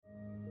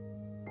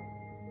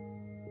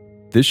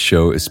This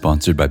show is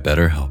sponsored by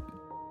BetterHelp.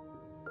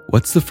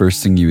 What's the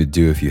first thing you would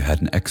do if you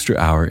had an extra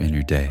hour in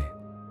your day?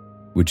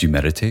 Would you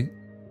meditate?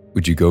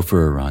 Would you go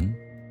for a run?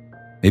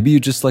 Maybe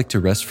you just like to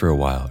rest for a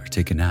while or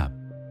take a nap.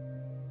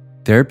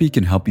 Therapy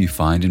can help you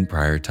find and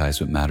prioritize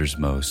what matters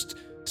most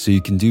so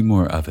you can do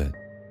more of it.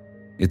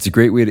 It's a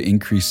great way to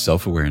increase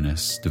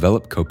self-awareness,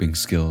 develop coping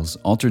skills,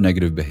 alter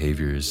negative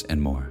behaviors,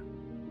 and more.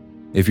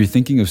 If you're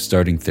thinking of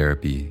starting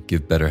therapy,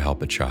 give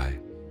BetterHelp a try.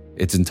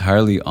 It's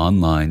entirely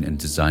online and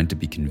designed to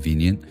be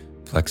convenient,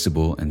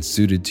 flexible, and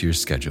suited to your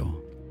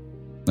schedule.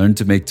 Learn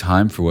to make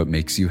time for what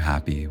makes you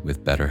happy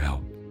with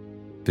BetterHelp.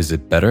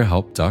 Visit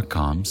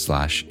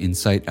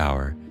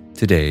betterhelp.com/insighthour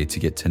today to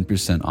get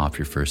 10% off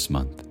your first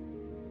month.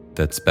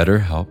 That's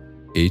BetterHelp,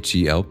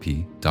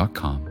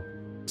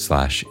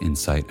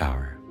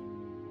 HELP.com/insighthour.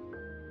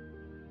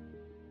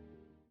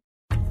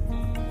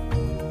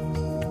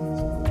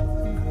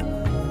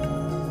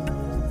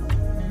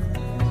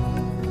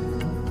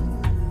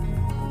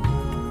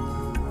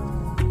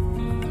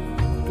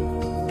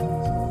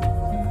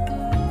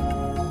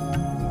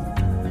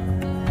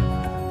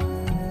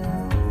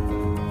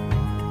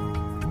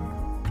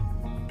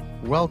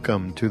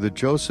 Welcome to the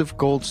Joseph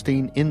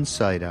Goldstein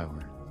Insight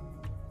Hour.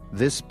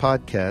 This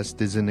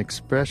podcast is an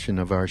expression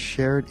of our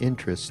shared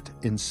interest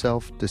in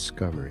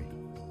self-discovery.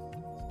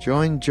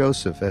 Join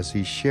Joseph as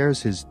he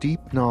shares his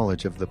deep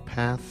knowledge of the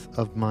path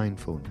of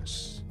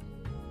mindfulness.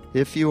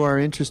 If you are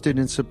interested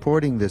in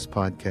supporting this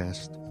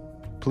podcast,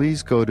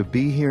 please go to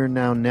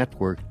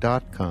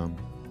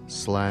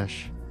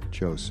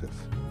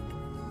BeHereNowNetwork.com/Joseph.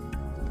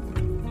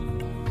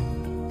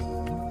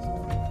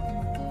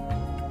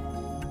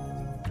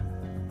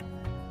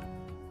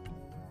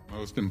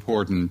 Most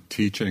important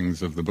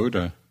teachings of the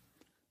Buddha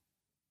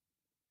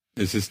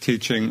is his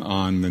teaching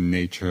on the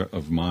nature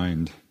of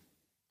mind.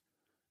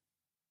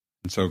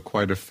 And so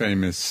quite a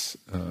famous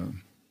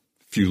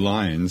few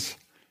lines,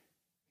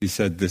 he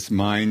said, "This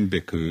mind,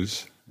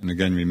 bhikkhus," and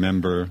again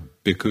remember,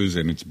 bhikkhus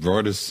in its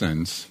broadest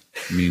sense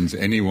means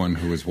anyone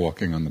who is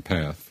walking on the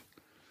path.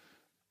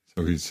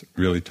 So he's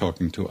really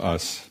talking to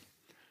us.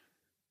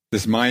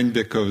 "This mind,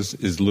 bhikkhus,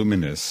 is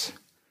luminous,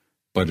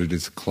 but it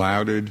is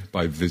clouded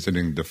by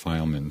visiting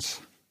defilements."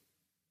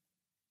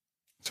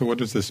 So what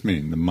does this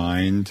mean? The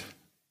mind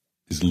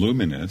is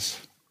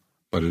luminous,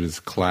 but it is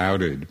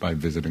clouded by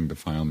visiting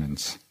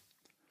defilements.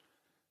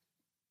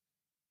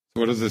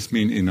 So what does this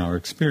mean in our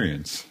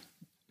experience?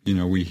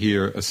 We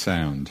hear a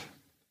sound.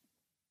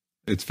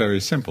 It's very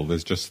simple.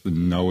 There's just the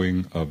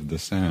knowing of the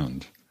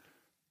sound,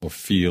 or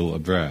feel a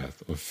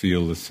breath, or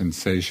feel the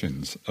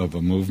sensations of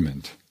a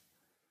movement.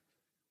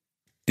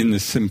 In the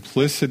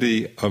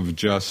simplicity of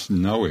just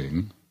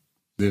knowing,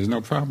 there's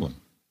no problem.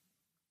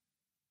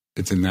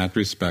 It's in that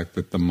respect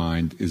that the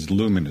mind is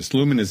luminous.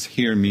 Luminous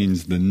here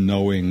means the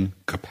knowing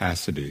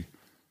capacity,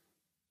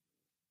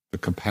 the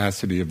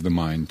capacity of the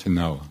mind to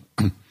know.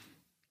 The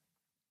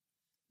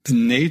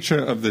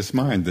nature of this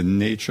mind, the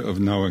nature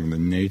of knowing, the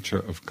nature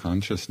of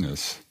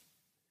consciousness,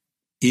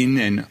 in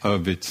and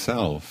of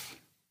itself,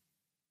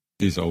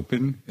 is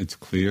open, it's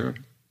clear,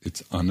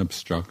 it's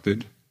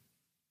unobstructed.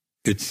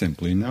 It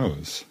simply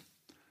knows.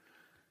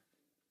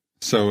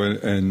 So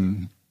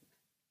an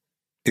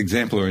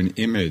example or an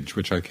image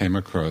which I came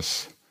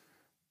across,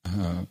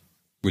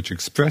 which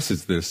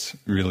expresses this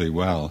really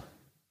well.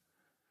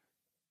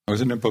 I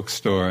was in a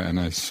bookstore and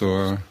I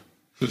saw,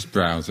 just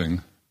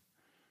browsing,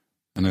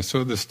 and I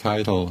saw this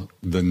title,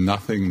 "The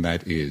Nothing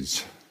That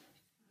Is."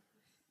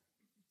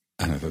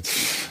 And I thought,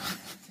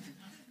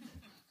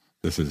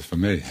 this is for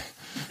me.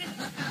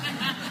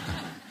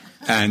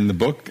 And the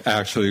book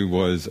actually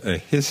was a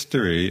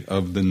history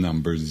of the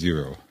number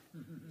 0.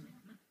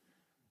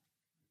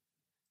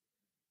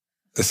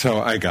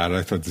 So I got it.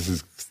 I thought, this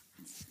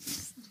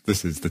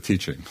is the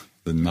teaching,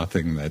 the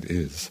nothing that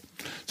is.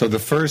 So the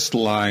first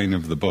line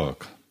of the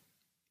book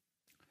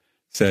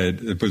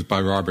said, it was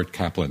by Robert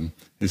Kaplan.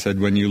 He said,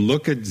 "When you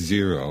look at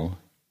 0,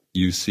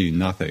 you see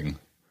nothing.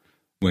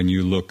 When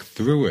you look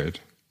through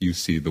it, you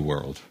see the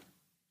world."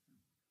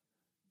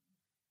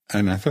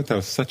 And I thought that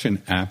was such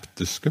an apt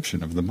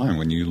description of the mind.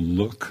 When you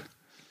look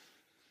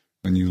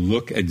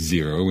at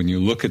 0, when you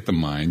look at the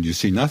mind, you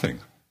see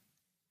nothing.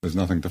 There's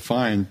nothing to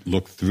find.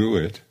 Look through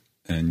it,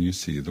 and you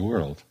see the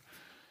world.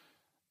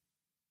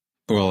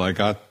 Well, I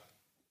got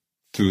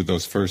through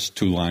those first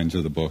 2 lines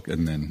of the book,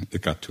 and then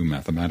it got too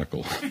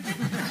mathematical.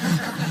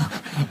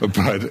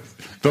 But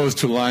those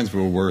 2 lines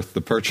were worth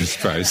the purchase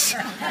price.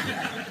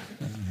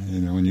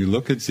 When you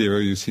look at 0,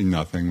 you see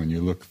nothing. When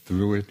you look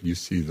through it, you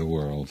see the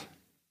world.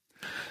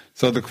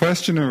 So the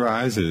question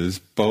arises,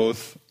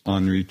 both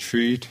on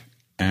retreat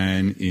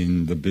and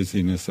in the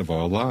busyness of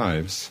our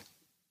lives,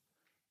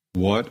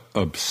 what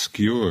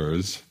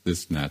obscures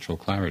this natural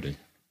clarity?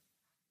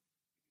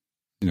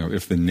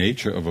 If the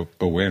nature of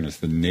awareness,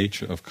 the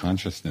nature of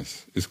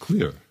consciousness is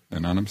clear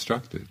and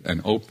unobstructed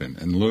and open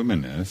and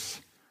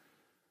luminous,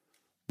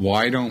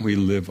 why don't we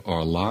live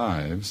our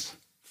lives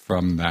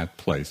from that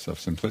place of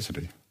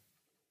simplicity?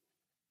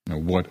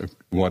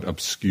 What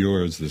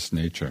obscures this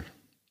nature?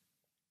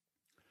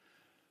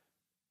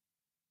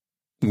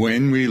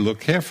 when we look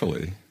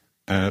carefully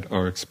at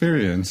our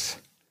experience,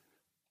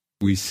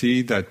 we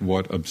see that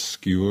what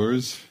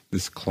obscures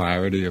this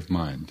clarity of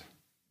mind,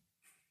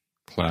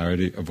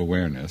 clarity of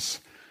awareness,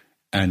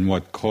 and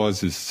what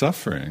causes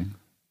suffering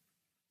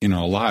in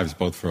our lives,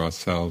 both for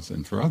ourselves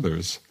and for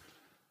others,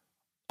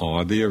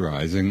 are the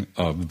arising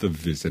of the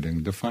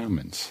visiting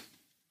defilements.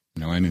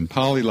 And in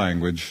Pali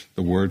language,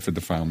 the word for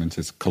defilements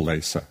is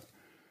kilesa.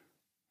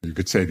 You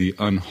could say the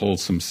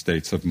unwholesome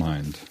states of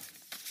mind.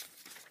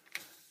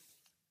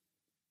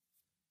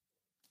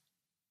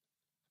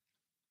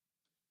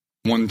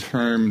 One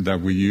term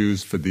that we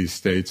use for these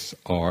states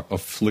are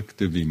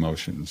afflictive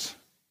emotions.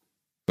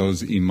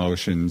 Those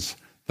emotions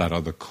that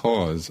are the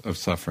cause of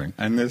suffering.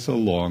 And there's a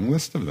long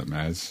list of them,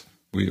 as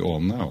we all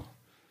know.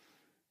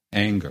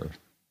 Anger,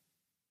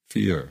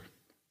 fear,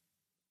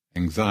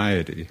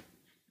 anxiety,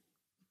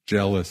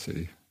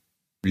 jealousy,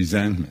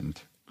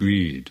 resentment,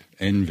 greed,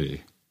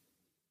 envy,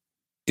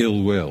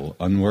 ill will,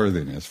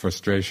 unworthiness,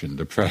 frustration,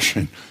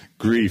 depression,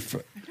 grief.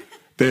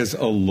 There's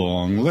a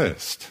long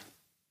list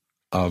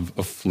of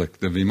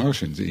afflictive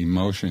emotions,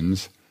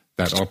 emotions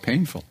that are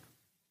painful,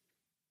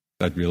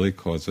 that really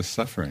cause us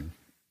suffering.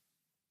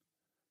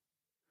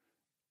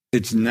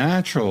 It's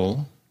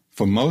natural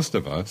for most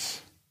of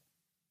us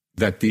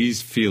that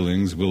these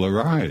feelings will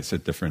arise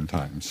at different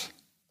times.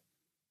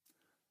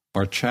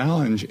 Our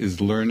challenge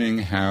is learning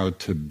how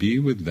to be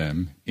with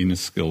them in a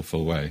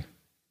skillful way,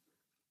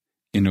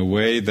 in a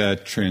way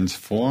that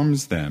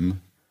transforms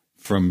them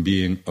from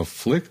being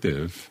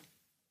afflictive,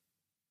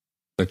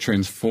 that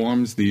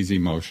transforms these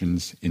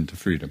emotions into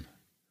freedom.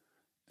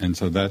 And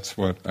so that's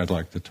what I'd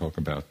like to talk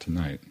about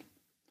tonight.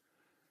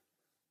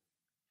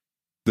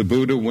 The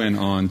Buddha went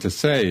on to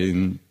say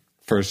in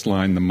first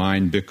line, the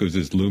mind, bhikkhus,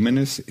 is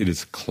luminous. It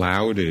is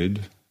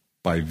clouded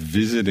by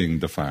visiting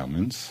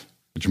defilements,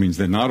 which means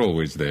they're not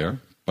always there,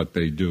 but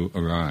they do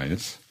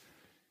arise.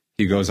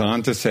 He goes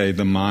on to say,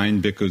 the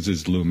mind, bhikkhus,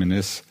 is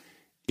luminous.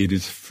 It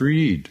is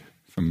freed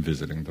from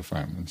visiting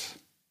defilements.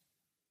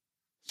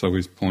 So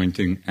he's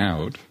pointing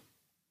out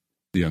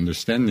the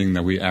understanding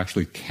that we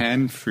actually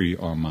can free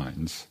our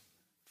minds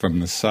from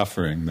the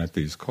suffering that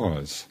these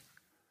cause.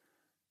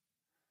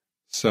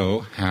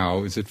 So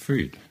how is it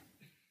freed?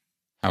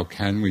 How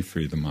can we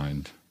free the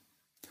mind?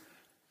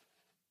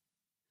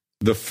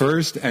 The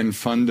first and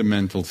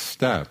fundamental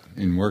step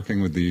in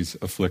working with these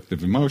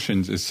afflictive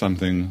emotions is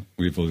something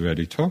we've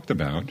already talked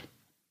about.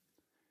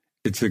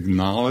 It's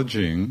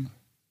acknowledging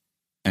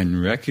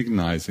and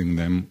recognizing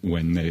them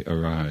when they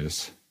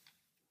arise.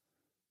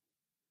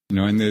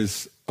 And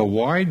there's a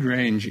wide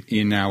range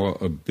in our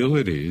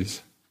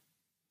abilities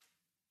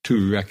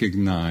to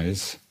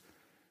recognize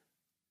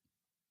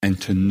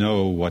and to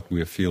know what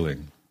we're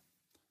feeling.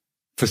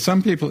 For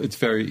some people, it's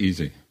very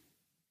easy.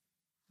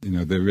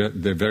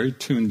 They're very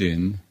tuned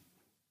in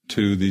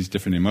to these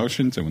different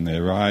emotions, and when they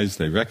arise,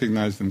 they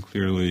recognize them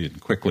clearly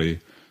and quickly.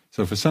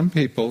 So for some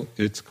people,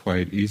 it's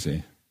quite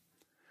easy.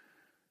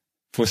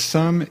 For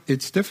some,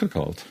 it's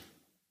difficult.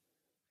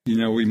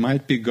 We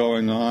might be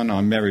going on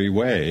our merry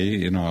way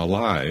in our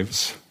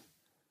lives,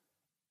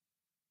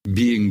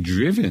 being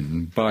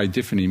driven by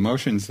different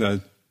emotions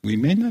that we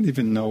may not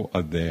even know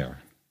are there.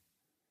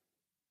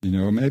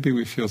 Maybe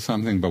we feel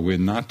something, but we're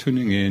not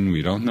tuning in,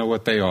 we don't know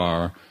what they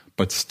are,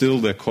 but still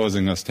they're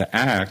causing us to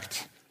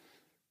act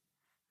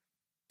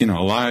in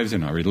our lives,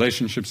 in our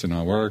relationships, in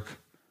our work,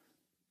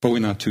 but we're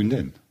not tuned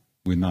in,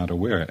 we're not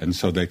aware, and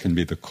so they can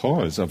be the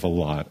cause of a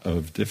lot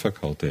of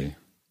difficulty.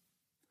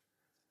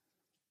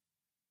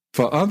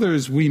 For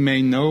others, we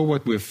may know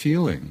what we're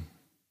feeling,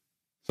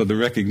 so the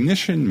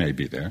recognition may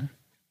be there.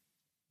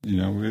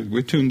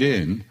 We're tuned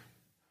in,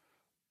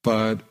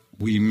 but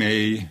we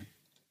may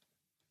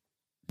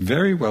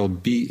very well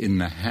be in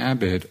the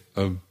habit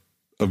of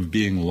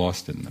being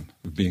lost in them,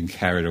 of being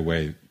carried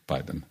away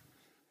by them,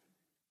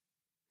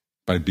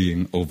 by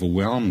being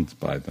overwhelmed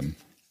by them.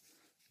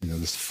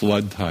 This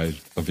flood tide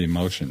of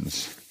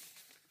emotions.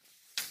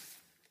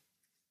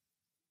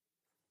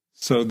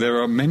 So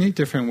there are many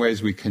different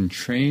ways we can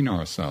train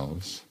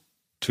ourselves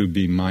to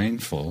be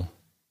mindful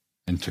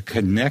and to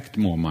connect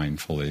more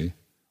mindfully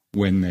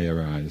when they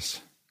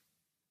arise.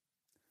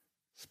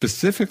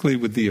 Specifically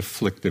with the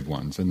afflictive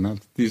ones,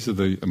 and these are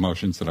the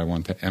emotions that I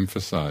want to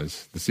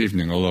emphasize this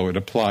evening, although it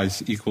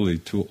applies equally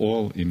to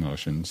all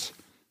emotions.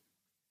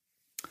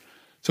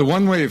 So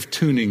one way of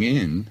tuning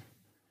in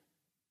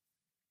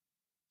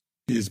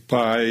is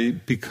by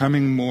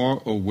becoming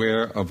more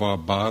aware of our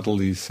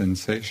bodily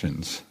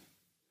sensations.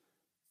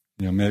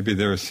 Maybe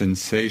there are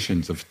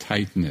sensations of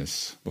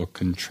tightness or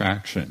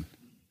contraction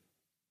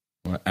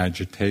or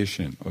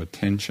agitation or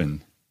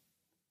tension.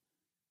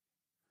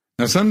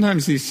 Now,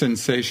 sometimes these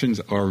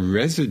sensations are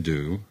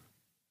residue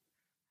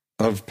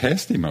of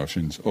past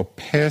emotions or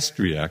past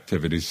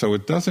reactivities, so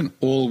it doesn't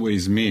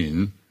always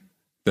mean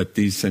that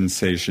these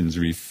sensations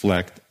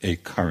reflect a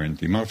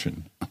current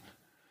emotion.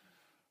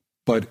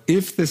 But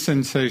if the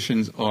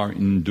sensations are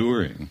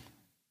enduring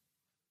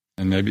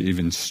and maybe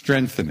even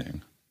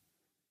strengthening,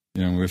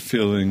 we're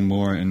feeling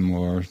more and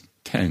more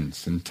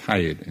tense and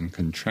tight and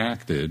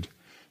contracted,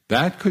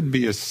 that could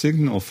be a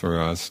signal for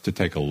us to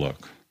take a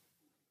look.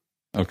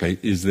 Okay,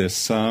 is there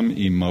some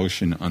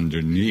emotion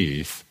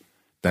underneath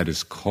that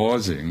is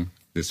causing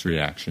this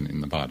reaction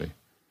in the body?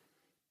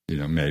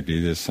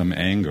 Maybe there's some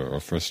anger or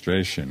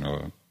frustration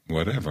or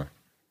whatever.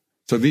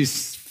 So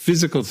these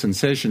physical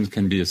sensations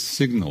can be a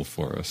signal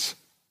for us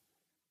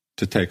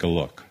to take a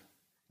look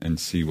and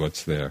see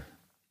what's there.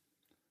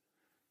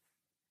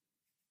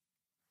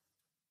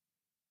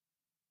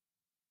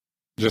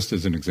 Just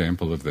as an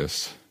example of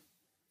this,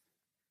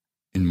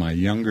 in my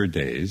younger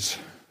days,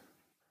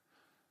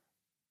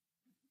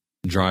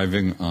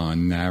 driving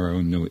on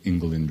narrow New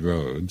England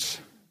roads,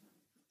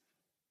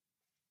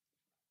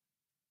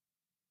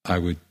 I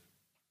would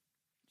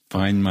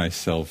find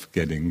myself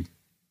getting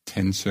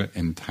tenser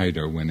and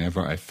tighter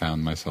whenever I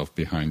found myself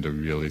behind a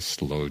really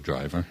slow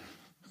driver.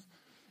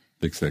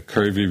 Because they're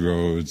curvy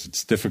roads,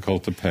 it's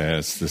difficult to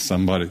pass, there's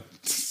somebody...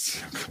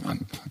 Come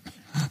on.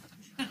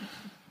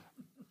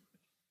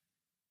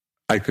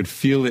 I could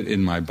feel it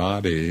in my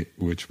body,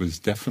 which was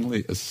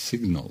definitely a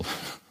signal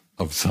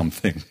of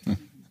something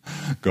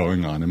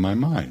going on in my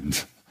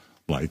mind,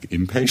 like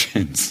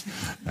impatience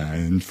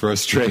and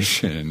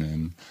frustration.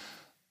 And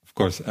of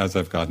course, as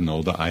I've gotten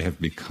older, I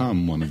have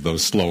become one of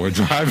those slower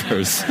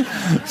drivers.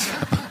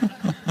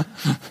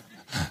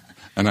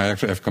 And I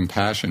actually have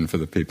compassion for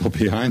the people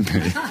behind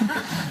me.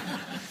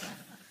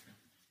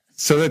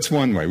 So that's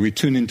one way. We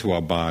tune into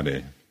our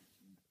body.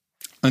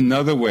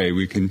 Another way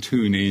we can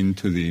tune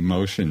into the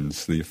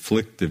emotions, the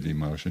afflictive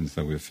emotions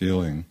that we're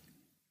feeling,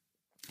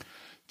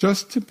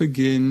 just to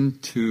begin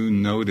to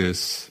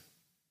notice,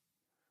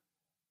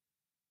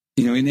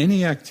 in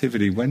any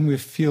activity, when we're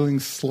feeling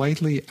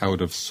slightly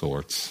out of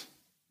sorts,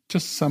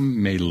 just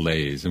some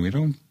malaise, and we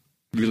don't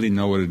really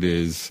know what it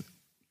is,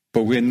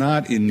 but we're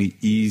not in the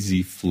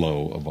easy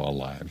flow of our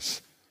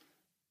lives.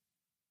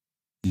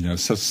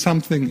 So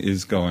something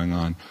is going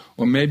on.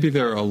 Or maybe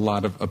there are a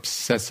lot of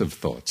obsessive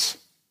thoughts,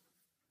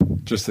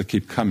 just that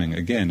keep coming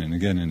again and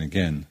again and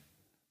again.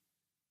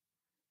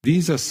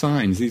 These are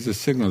signs, these are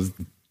signals.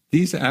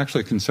 These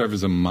actually can serve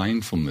as a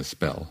mindfulness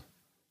bell.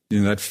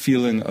 That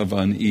feeling of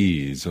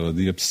unease or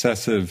the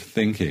obsessive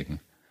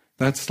thinking.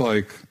 That's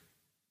like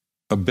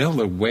a bell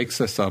that wakes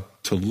us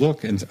up to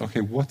look and say,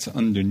 okay, what's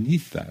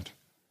underneath that?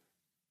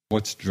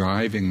 What's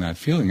driving that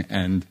feeling?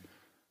 And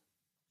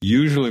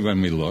usually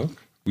when we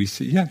look, we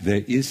see,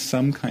 there is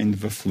some kind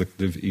of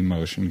afflictive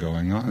emotion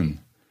going on.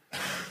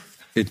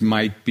 It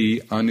might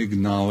be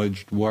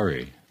unacknowledged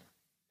worry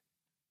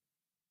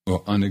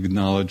or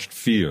unacknowledged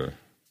fear,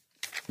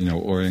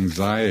 or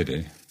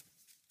anxiety.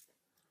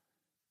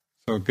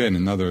 So again,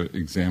 another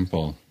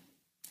example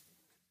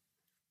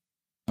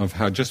of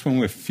how just when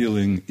we're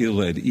feeling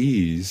ill at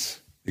ease,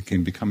 it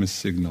can become a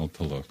signal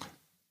to look.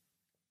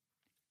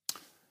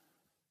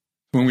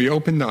 When we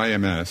opened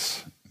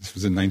IMS, this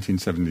was in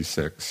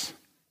 1976,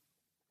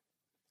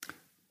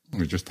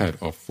 we just had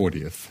our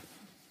 40th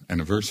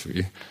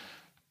anniversary.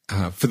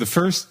 For the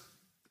first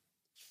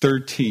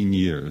 13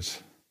 years,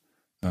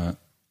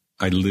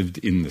 I lived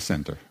in the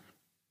center.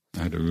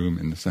 I had a room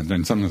in the center,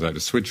 and sometimes I had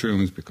to switch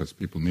rooms because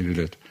people needed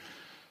it.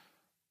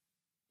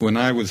 When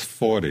I was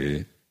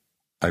 40,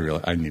 I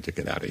realized I need to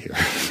get out of here.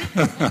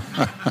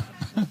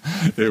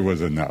 It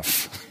was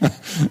enough.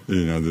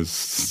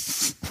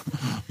 This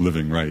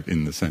living right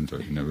in the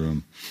center in a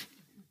room.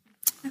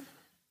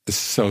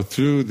 So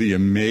through the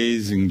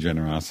amazing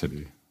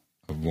generosity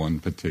of one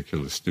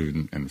particular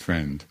student and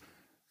friend,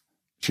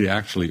 she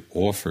actually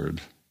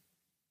offered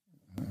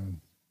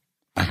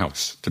a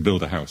house, to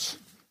build a house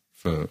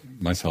for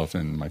myself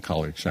and my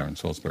colleague Sharon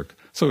Salzberg.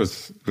 So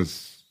it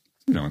was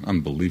an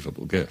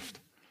unbelievable gift.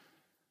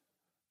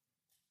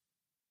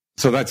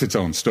 So that's its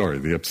own story,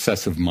 the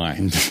obsessive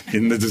mind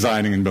in the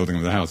designing and building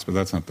of the house, but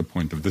that's not the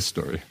point of this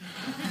story.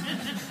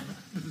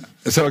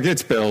 So it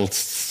gets built,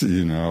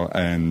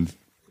 and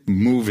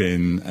move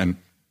in. And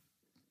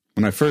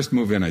when I first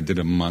moved in, I did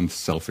a month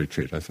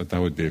self-retreat. I thought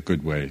that would be a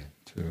good way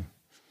to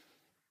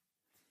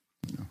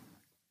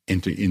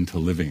enter into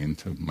living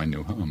into my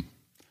new home.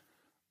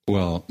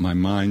 Well, my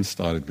mind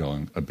started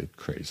going a bit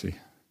crazy.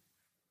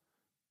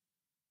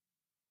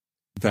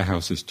 The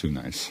house is too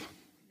nice.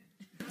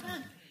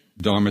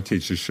 Dharma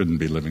teachers shouldn't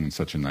be living in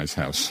such a nice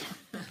house.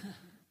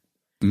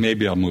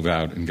 Maybe I'll move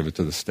out and give it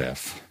to the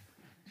staff.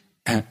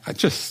 And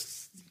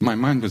my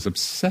mind was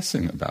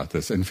obsessing about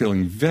this and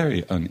feeling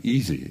very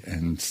uneasy,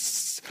 and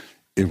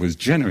it was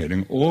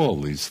generating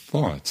all these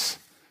thoughts.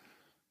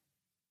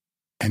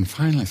 And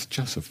finally I said,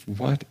 Joseph,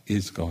 what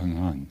is going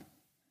on?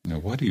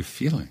 What are you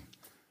feeling?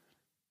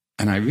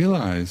 And I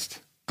realized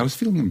I was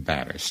feeling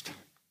embarrassed.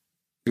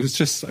 I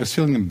was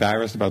feeling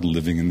embarrassed about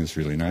living in this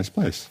really nice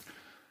place.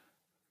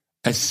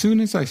 As soon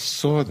as I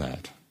saw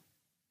that,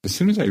 as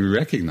soon as I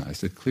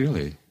recognized it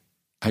clearly,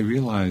 I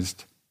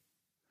realized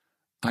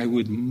I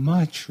would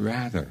much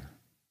rather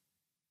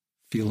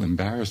feel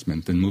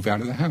embarrassment than move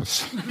out of the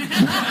house.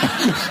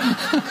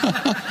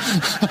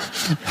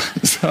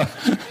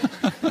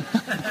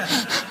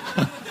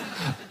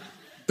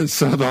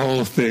 So the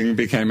whole thing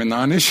became a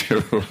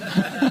non-issue.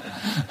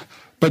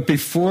 But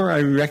before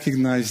I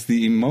recognized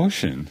the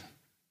emotion,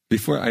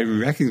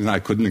 I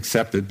couldn't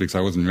accept it because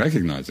I wasn't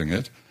recognizing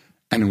it,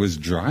 and it was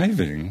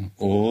driving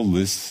all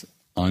this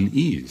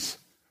unease.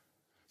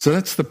 So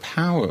that's the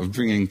power of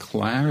bringing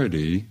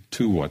clarity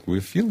to what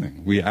we're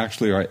feeling. We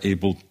actually are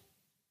able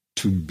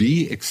to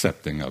be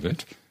accepting of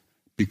it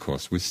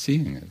because we're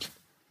seeing it.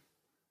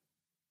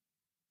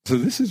 So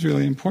this is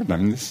really important. I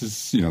mean, this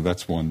is,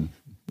 that's one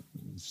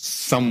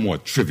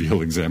somewhat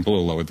trivial example,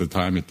 although at the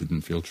time it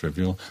didn't feel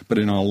trivial. But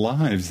in our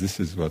lives, this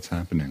is what's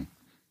happening.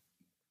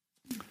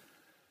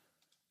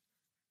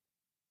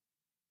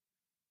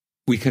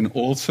 We can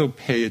also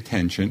pay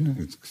attention.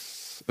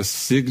 It's a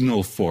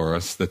signal for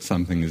us that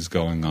something is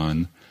going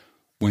on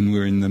when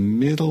we're in the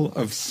middle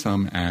of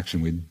some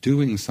action. We're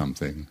doing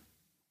something,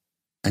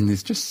 and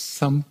there's just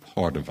some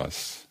part of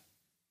us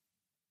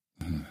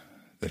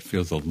that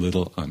feels a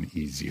little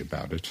uneasy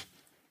about it.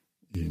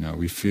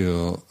 We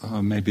feel,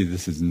 maybe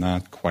this is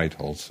not quite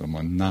wholesome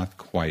or not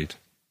quite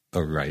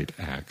the right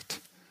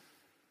act.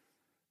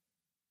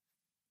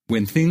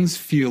 When things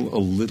feel a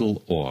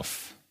little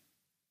off,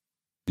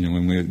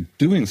 when we're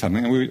doing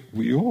something, and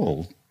we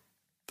all,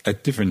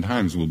 at different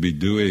times, will be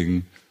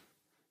doing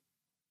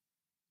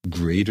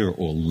greater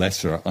or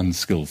lesser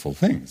unskillful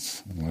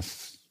things,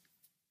 unless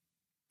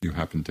you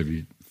happen to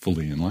be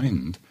fully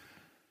enlightened.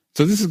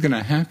 So this is going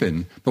to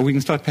happen, but we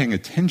can start paying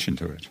attention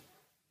to it.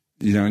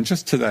 And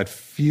just to that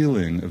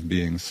feeling of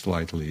being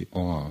slightly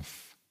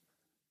off,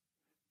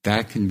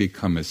 that can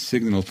become a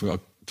signal to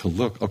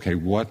look, okay,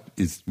 what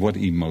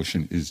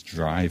emotion is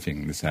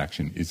driving this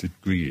action? Is it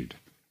greed?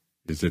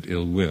 Is it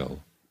ill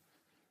will?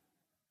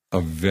 A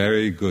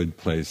very good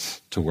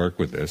place to work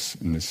with this,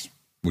 and this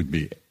would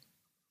be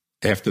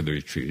after the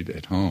retreat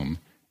at home,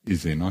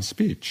 is in our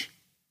speech.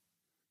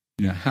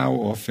 How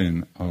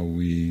often are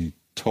we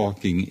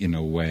talking in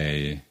a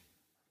way,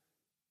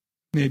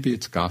 maybe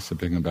it's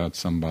gossiping about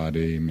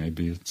somebody,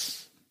 maybe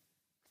it's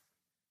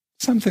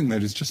something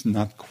that is just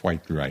not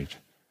quite right.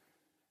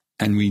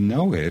 And we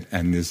know it,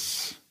 and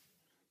this,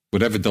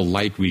 whatever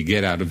delight we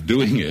get out of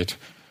doing it,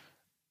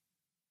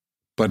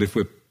 but if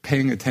we're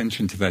paying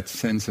attention to that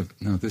sense of,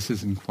 no, this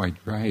isn't quite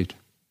right,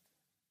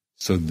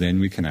 so then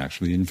we can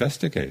actually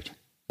investigate.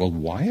 Well,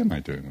 why am I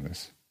doing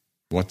this?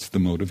 What's the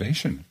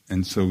motivation?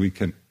 And so we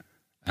can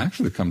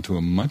actually come to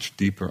a much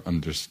deeper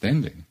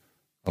understanding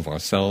of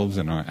ourselves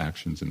and our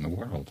actions in the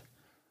world.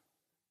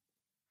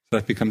 So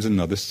that becomes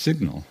another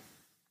signal.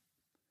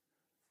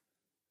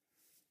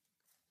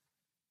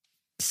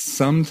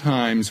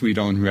 Sometimes we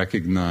don't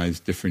recognize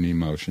different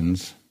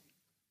emotions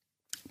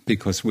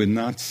because we're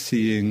not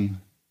seeing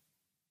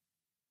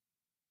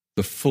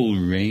the full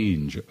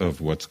range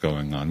of what's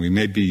going on. We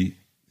may be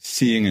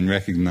seeing and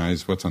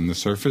recognize what's on the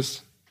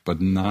surface,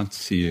 but not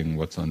seeing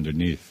what's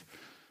underneath.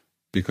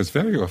 Because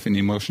very often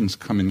emotions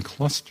come in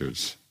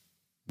clusters.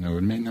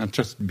 It may not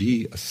just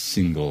be a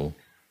single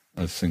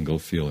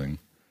feeling.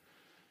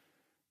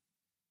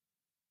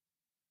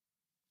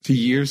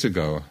 Years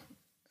ago,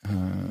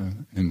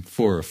 and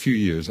for a few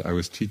years, I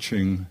was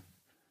teaching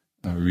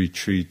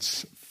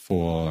retreats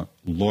for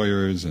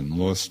lawyers and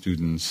law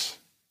students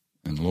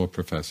and law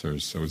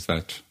professors. So it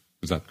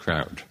was that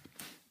crowd.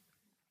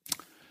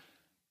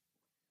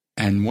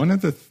 And one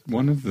of the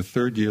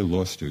third-year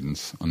law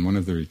students on one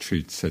of the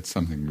retreats said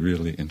something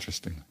really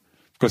interesting.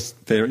 Of course,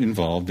 they're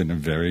involved in a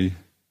very,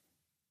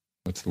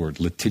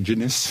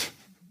 litigious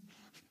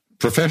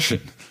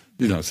profession.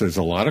 So there's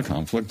a lot of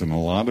conflict and a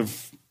lot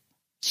of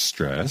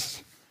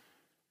stress.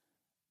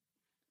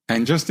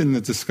 And just in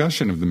the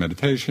discussion of the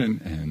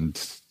meditation and,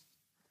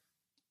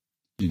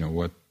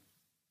 what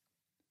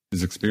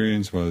his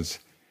experience was,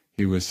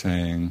 he was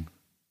saying,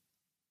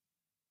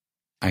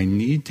 I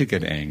need to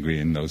get angry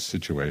in those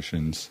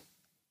situations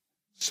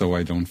so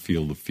I don't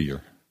feel the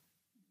fear.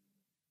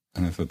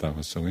 And I thought that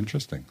was so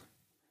interesting.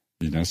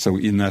 So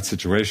in that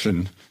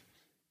situation,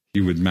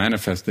 he would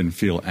manifest and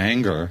feel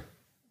anger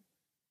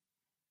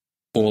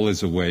all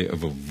as a way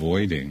of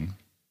avoiding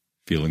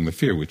feeling the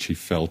fear, which he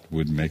felt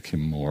would make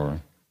him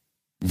more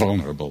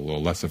vulnerable or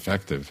less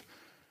effective.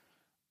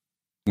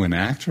 When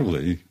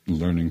actually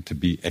learning to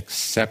be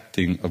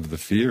accepting of the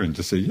fear and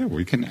to say, yeah,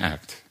 we can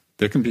act.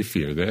 There can be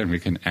fear there, and we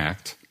can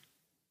act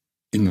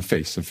in the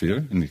face of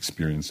fear, in the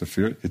experience of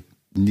fear. It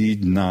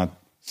need not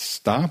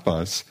stop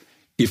us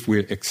if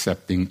we're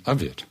accepting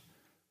of it.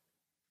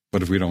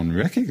 But if we don't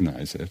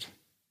recognize it,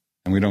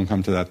 and we don't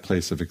come to that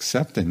place of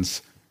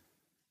acceptance,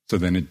 so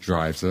then it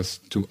drives us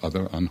to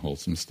other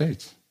unwholesome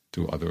states,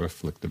 to other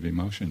afflictive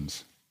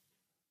emotions.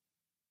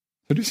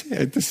 So do you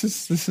see, this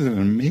is an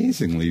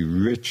amazingly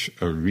rich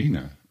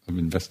arena of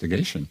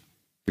investigation,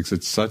 because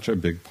it's such a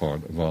big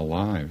part of our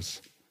lives.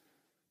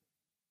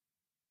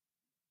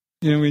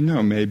 We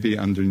know maybe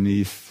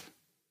underneath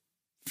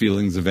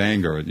feelings of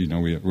anger,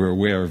 we're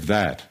aware of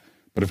that.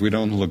 But if we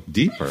don't look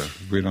deeper,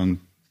 if we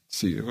don't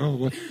see,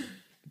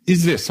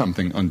 is there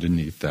something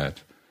underneath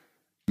that?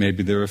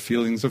 Maybe there are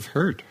feelings of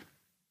hurt,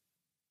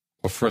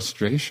 or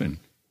frustration,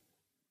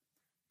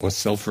 or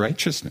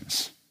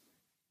self-righteousness,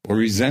 or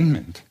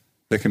resentment.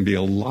 There can be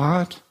a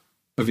lot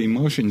of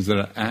emotions that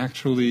are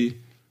actually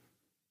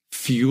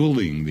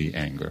fueling the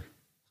anger.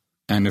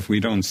 And if we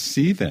don't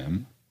see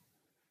them,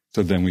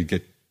 so then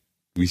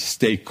we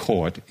stay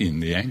caught in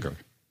the anger.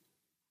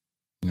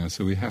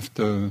 So we have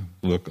to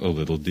look a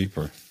little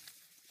deeper.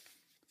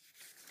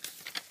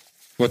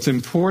 What's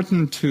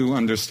important to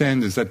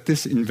understand is that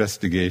this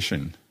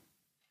investigation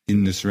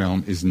in this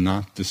realm is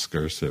not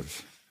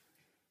discursive.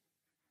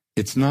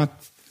 It's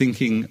not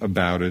thinking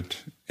about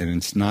it, and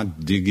it's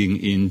not digging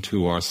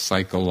into our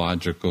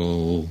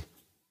psychological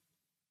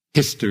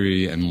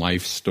history and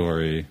life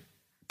story.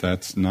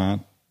 That's not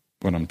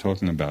what I'm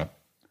talking about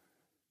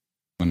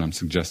when I'm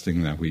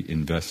suggesting that we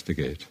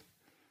investigate.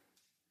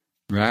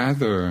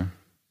 Rather,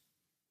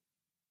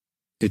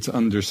 it's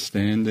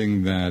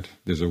understanding that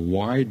there's a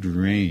wide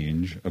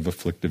range of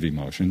afflictive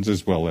emotions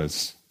as well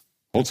as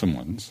wholesome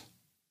ones.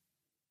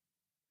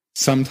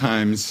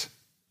 Sometimes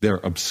they're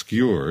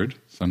obscured.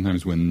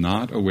 Sometimes we're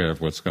not aware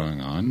of what's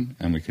going on,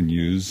 and we can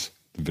use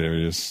the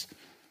various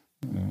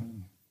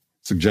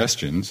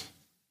suggestions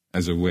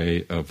as a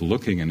way of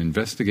looking and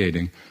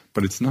investigating.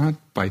 But it's not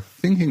by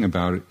thinking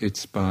about it,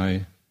 it's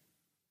by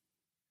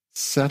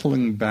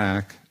settling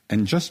back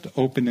and just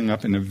opening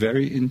up in a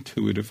very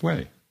intuitive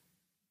way.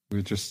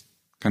 We're just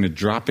kind of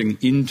dropping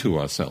into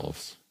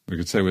ourselves. We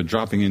could say we're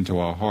dropping into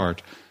our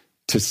heart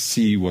to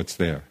see what's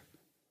there.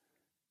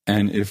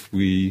 And if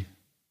we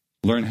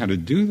learn how to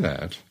do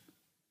that,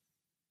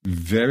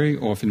 very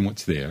often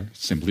what's there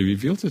simply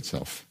reveals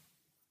itself.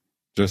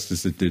 Just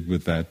as it did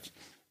with that,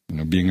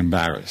 being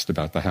embarrassed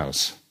about the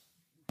house.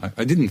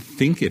 I didn't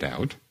think it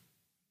out.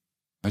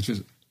 I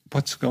just,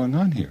 what's going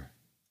on here?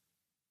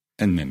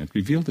 And then it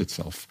revealed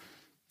itself.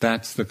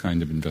 That's the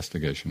kind of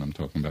investigation I'm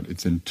talking about.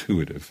 It's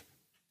intuitive.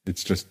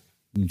 It's just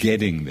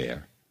getting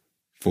there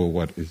for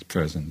what is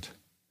present.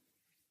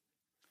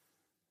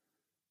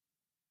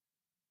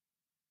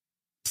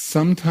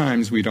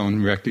 Sometimes we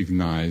don't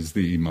recognize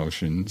the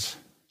emotions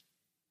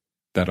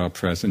that are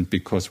present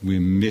because we're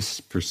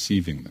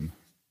misperceiving them.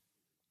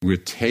 We're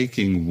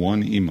taking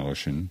one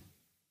emotion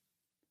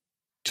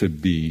to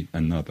be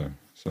another.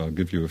 So I'll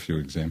give you a few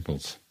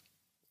examples.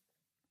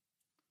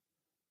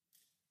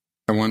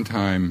 At one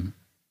time,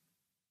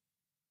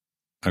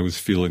 I was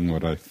feeling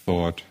what I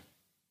thought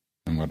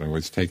and what I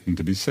was taking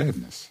to be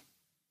sadness.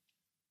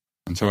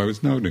 And so I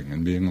was noting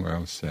and being aware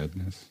of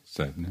sadness,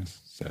 sadness,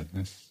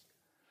 sadness.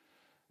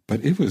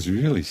 But it was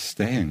really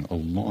staying a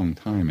long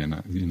time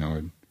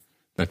in,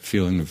 that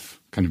feeling of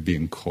kind of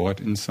being caught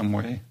in some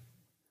way.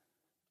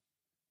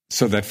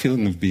 So that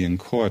feeling of being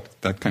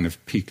caught, that kind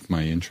of piqued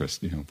my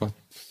interest.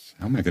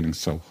 How am I getting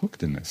so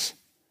hooked in this?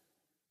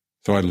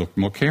 So I looked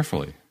more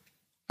carefully,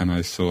 and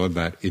I saw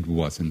that it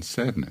wasn't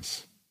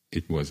sadness.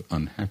 It was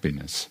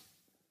unhappiness.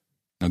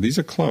 Now, these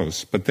are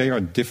close, but they are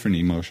different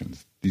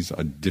emotions. These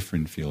are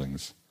different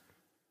feelings.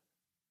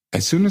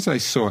 As soon as I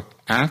saw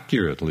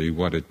accurately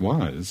what it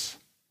was,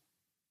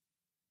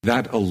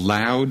 that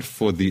allowed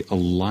for the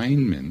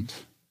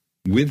alignment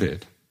with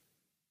it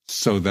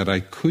so that I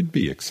could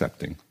be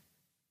accepting.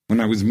 When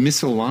I was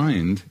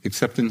misaligned,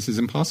 acceptance is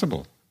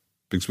impossible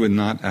because we're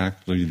not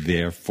actually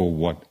there for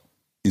what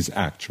is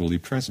actually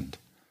present.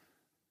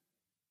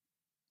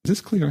 Is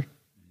this clear?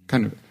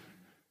 Kind of.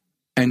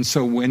 And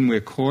so when we're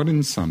caught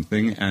in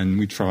something and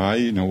we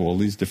try, all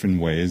these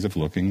different ways of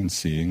looking and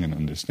seeing and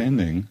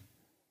understanding,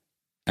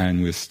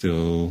 and we're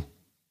still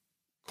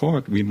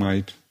caught, we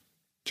might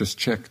just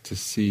check to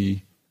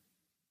see,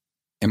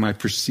 am I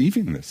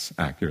perceiving this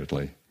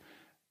accurately?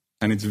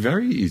 And it's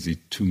very easy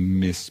to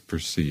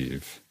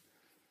misperceive.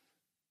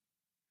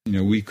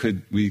 We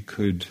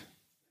could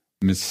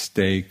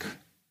mistake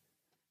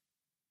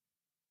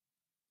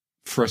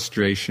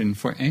frustration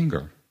for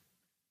anger.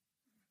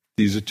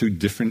 These are two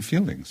different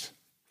feelings.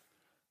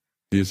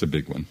 Here's a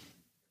big one.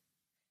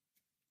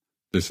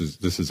 This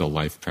is a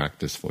life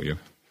practice for you.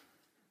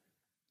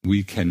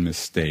 We can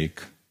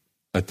mistake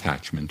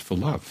attachment for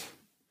love.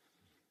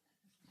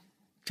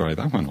 Try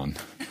that one on.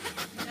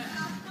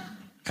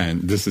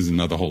 And this is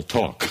another whole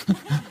talk.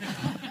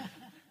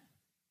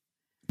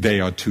 They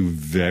are two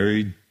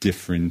very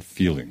different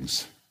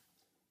feelings.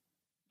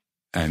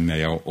 And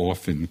they are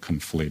often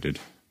conflated.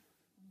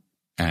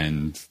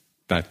 And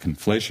that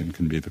conflation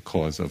can be the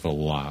cause of a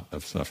lot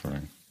of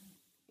suffering.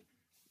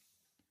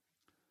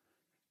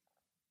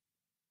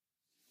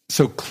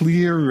 So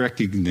clear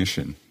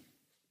recognition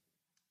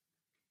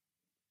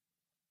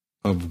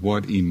of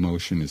what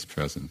emotion is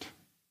present.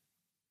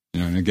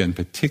 And again,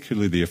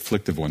 particularly the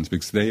afflictive ones,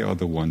 because they are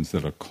the ones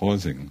that are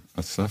causing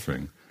us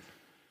suffering.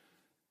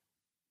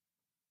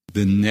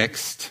 The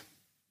next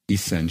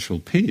essential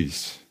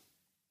piece,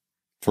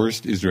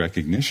 first is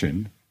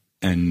recognition,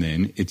 and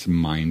then it's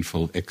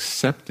mindful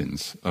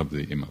acceptance of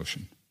the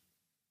emotion.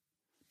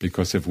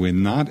 Because if we're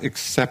not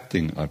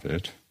accepting of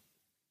it,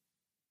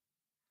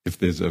 if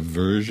there's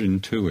aversion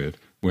to it,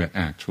 we're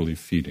actually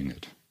feeding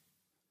it.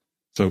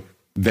 So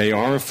they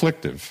are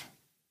afflictive,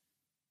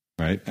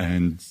 right?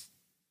 And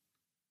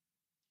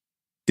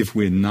if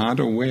we're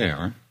not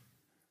aware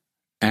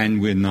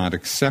and we're not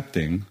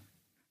accepting,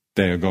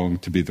 they are going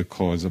to be the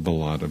cause of a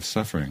lot of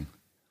suffering.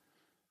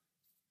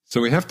 So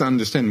we have to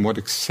understand what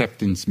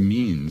acceptance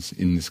means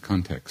in this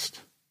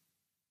context.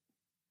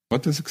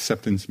 What does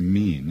acceptance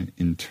mean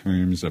in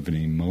terms of an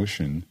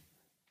emotion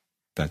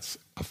that's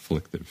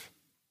afflictive?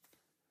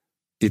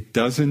 It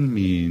doesn't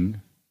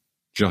mean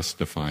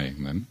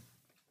justifying them.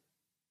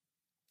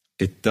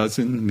 It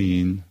doesn't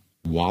mean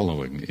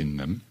wallowing in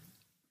them.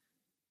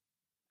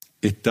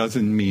 It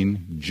doesn't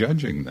mean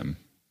judging them.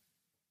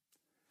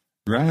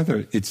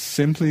 Rather, it's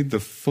simply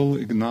the full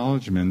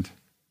acknowledgement,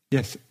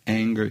 yes,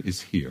 anger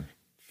is here.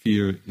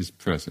 Fear is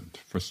present.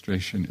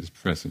 Frustration is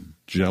present.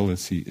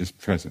 Jealousy is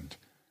present.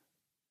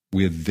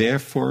 We're there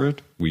for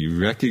it. We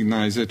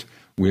recognize it.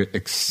 We're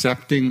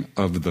accepting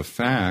of the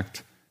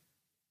fact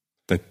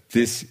that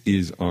this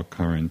is our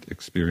current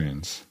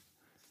experience.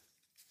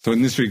 So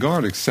in this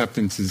regard,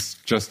 acceptance is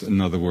just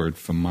another word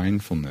for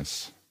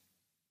mindfulness.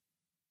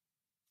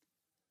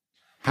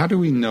 How do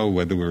we know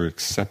whether we're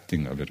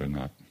accepting of it or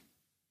not?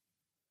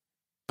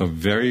 A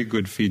very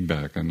good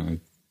feedback, and I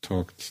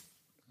talked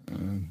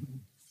in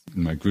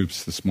my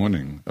groups this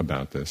morning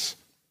about this.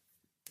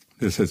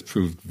 This has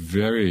proved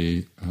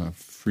very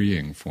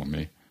freeing for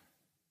me.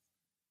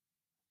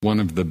 One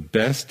of the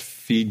best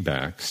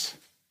feedbacks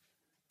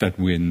that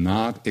we're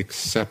not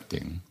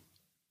accepting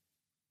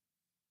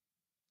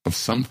of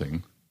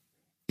something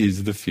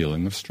is the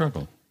feeling of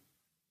struggle.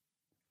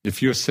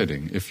 If you're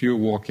sitting, if you're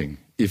walking,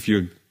 if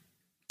you're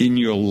in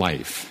your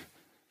life,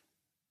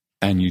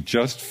 and you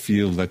just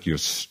feel that you're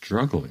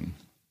struggling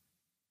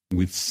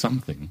with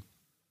something,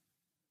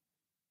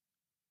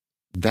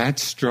 that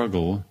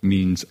struggle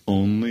means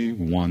only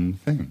one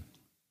thing.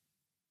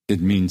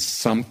 It means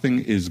something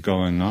is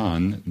going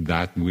on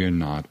that we're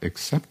not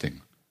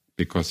accepting.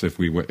 Because if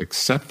we were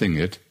accepting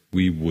it,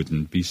 we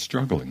wouldn't be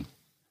struggling.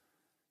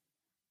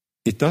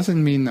 It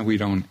doesn't mean that we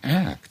don't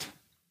act,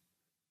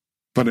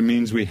 but it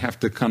means we have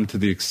to come to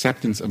the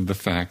acceptance of the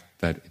fact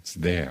that it's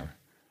there.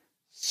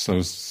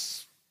 So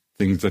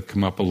things that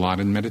come up a lot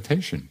in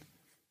meditation.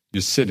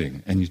 You're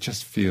sitting and you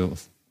just feel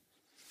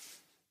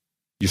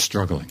you're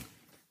struggling.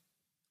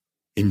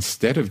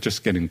 Instead of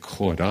just getting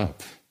caught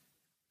up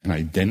and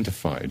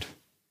identified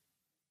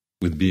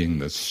with being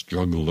the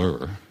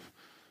struggler,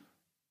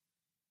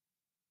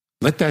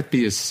 let that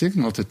be a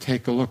signal to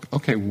take a look.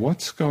 Okay,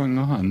 what's going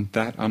on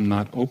that I'm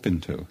not open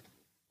to?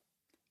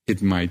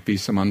 It might be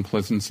some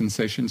unpleasant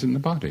sensations in the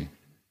body,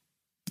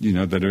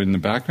 that are in the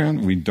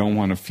background. We don't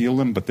want to feel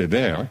them, but they're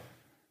there.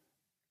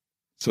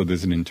 So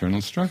there's an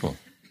internal struggle.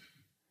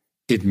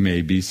 It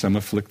may be some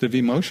afflictive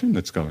emotion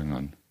that's going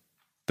on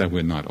that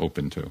we're not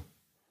open to.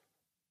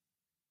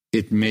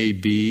 It may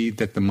be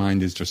that the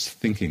mind is just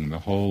thinking the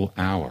whole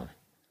hour.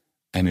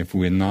 And if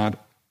we're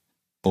not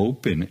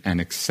open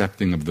and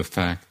accepting of the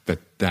fact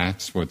that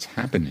that's what's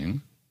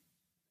happening,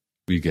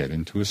 we get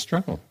into a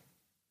struggle.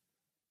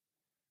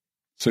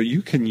 So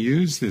you can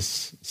use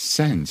this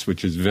sense,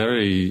 which is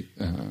very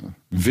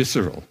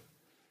visceral,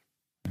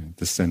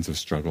 the sense of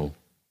struggle.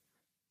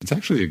 It's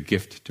actually a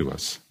gift to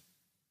us.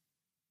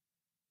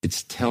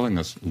 It's telling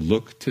us,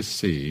 look to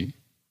see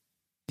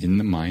in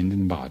the mind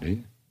and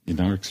body, in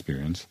our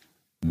experience,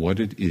 what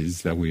it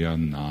is that we are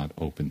not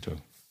open to.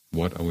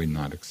 What are we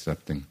not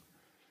accepting?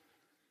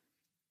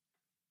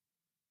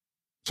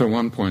 So at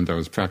one point I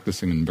was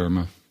practicing in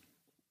Burma.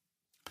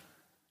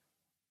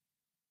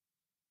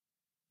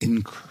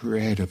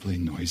 Incredibly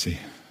noisy.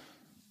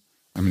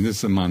 This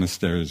is a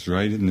monastery, it's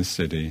right in the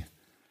city,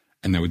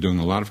 and they were doing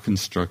a lot of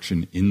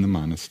construction in the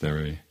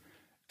monastery,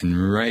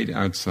 and right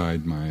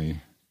outside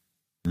my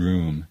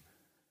room,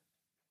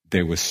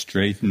 they were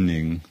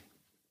straightening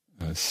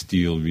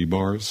steel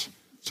rebars,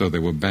 so they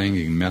were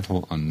banging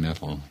metal on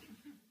metal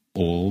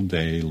all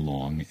day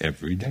long,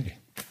 every day.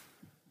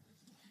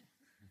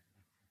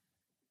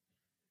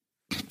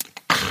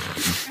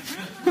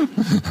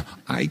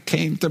 I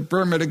came to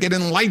Burma to get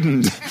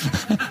enlightened.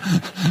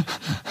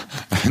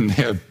 And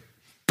they're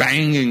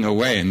banging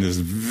away in this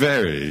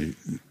very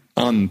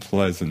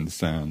unpleasant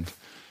sound.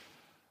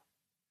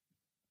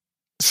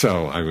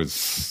 So I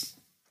was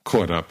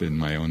caught up in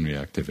my own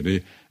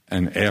reactivity,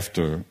 and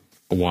after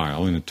a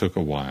while, and it took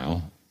a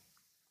while,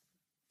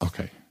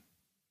 okay,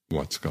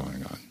 what's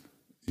going on?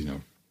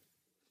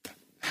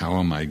 How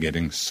am I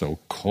getting so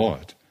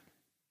caught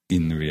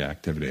in the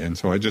reactivity? And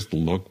so I just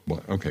looked,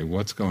 okay,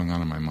 what's going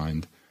on in my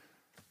mind?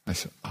 I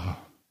said,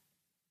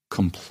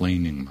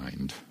 complaining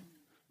mind.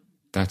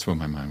 That's what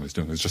my mind was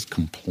doing. It was just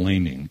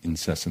complaining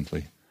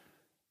incessantly.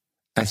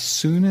 As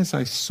soon as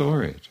I saw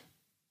it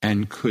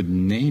and could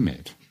name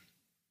it,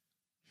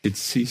 it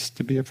ceased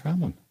to be a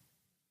problem.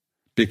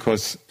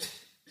 Because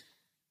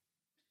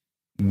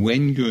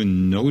when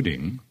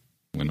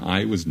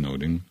I was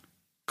noting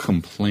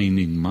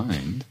complaining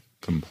mind,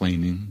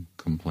 complaining,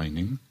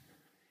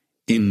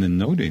 in the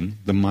noting,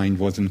 the mind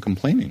wasn't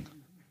complaining.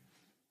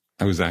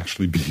 I was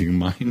actually being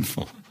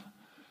mindful.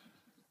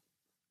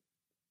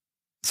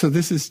 So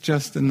this is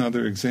just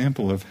another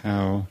example of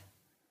how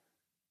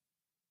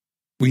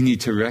we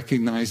need to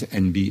recognize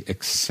and be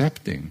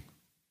accepting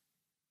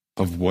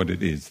of what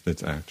it is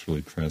that's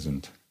actually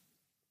present.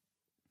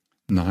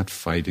 not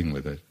fighting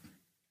with it.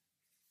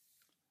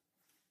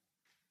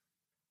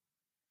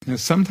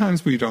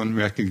 Sometimes we don't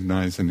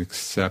recognize and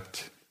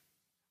accept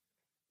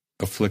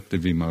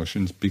afflictive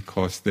emotions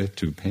because they're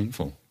too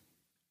painful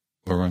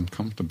or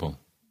uncomfortable.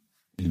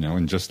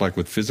 And just like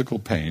with physical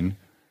pain,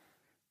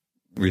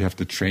 we have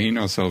to train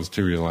ourselves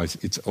to realize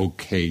it's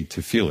okay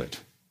to feel it.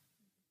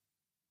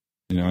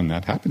 And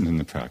that happens in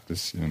the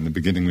practice. In the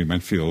beginning, we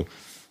might feel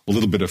a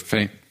little bit of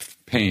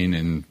pain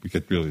and we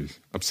get really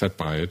upset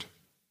by it.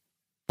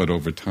 But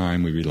over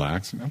time, we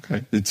relax. And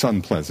okay, it's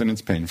unpleasant,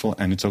 it's painful,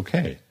 and it's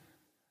okay.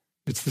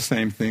 It's the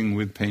same thing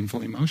with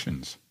painful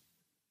emotions.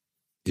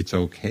 It's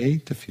okay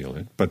to feel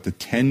it, but the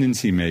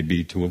tendency may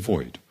be to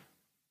avoid.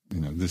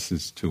 This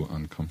is too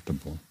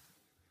uncomfortable.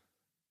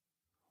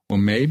 Or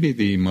maybe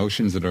the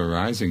emotions that are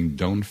arising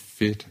don't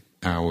fit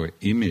our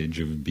image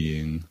of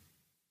being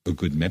a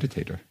good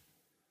meditator.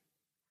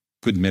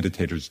 Good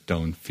meditators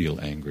don't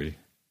feel angry,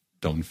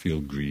 don't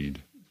feel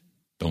greed,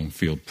 don't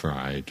feel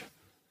pride,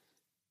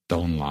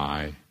 don't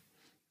lie.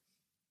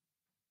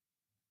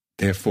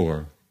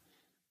 Therefore,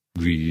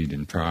 greed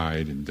and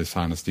pride and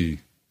dishonesty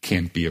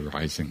can't be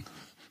arising.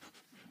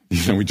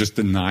 We just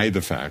deny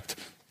the fact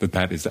that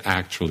that is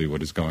actually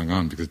what is going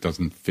on because it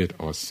doesn't fit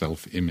our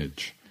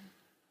self-image.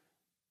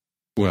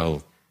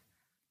 Well,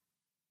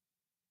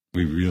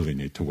 we really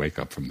need to wake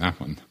up from that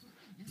one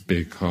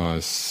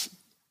because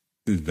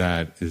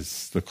that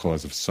is the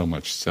cause of so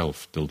much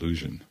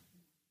self-delusion,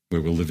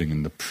 where we're living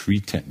in the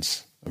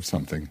pretense of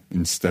something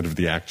instead of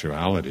the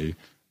actuality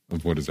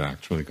of what is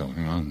actually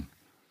going on.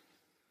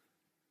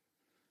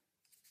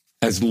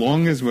 As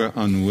long as we're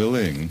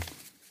unwilling,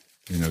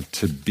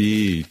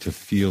 to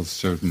feel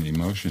certain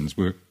emotions,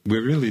 we're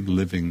really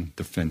living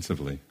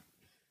defensively.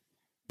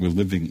 We're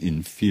living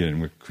in fear, and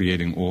we're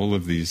creating all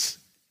of these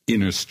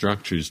inner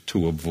structures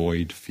to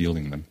avoid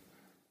feeling them.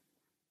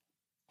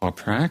 Our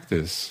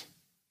practice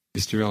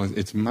is to realize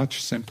it's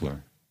much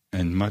simpler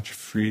and much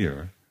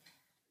freer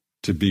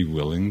to be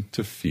willing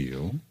to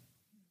feel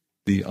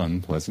the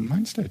unpleasant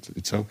mind states.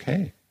 It's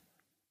okay.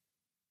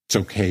 It's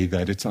okay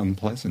that it's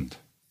unpleasant.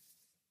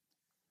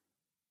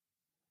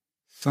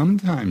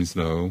 Sometimes,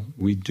 though,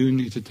 we do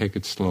need to take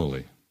it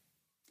slowly,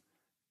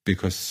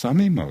 because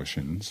some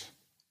emotions,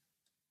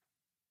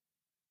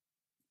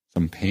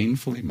 some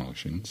painful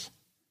emotions,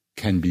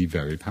 can be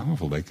very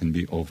powerful. They can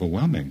be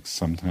overwhelming.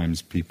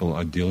 Sometimes people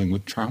are dealing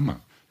with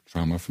trauma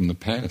from the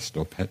past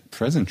or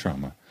present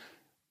trauma.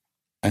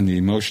 And the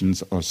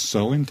emotions are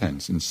so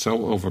intense and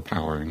so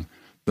overpowering,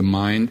 the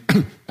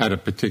mind at a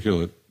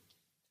particular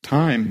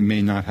time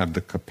may not have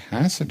the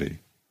capacity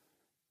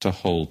to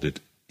hold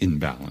it in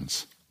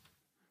balance.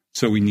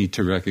 So we need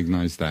to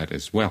recognize that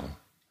as well.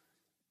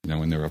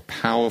 When there are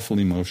powerful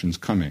emotions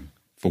coming,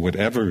 for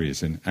whatever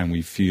reason, and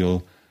we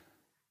feel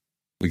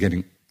we're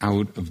getting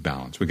out of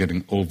balance, we're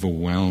getting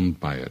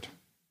overwhelmed by it.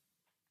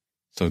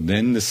 So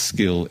then the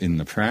skill in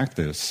the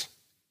practice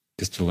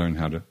is to learn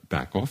how to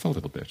back off a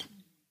little bit.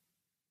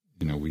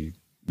 We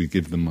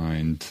give the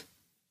mind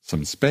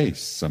some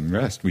space, some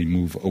rest. We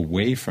move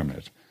away from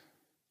it.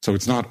 So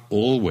it's not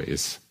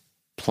always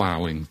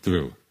plowing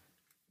through.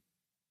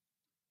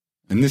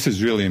 And this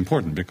is really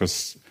important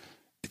because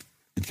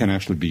it can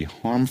actually be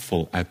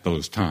harmful at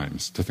those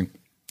times to think,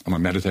 I'm a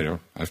meditator,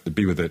 I have to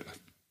be with it.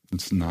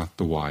 It's not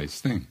the wise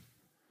thing.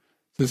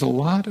 There's a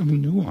lot of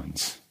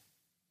nuance.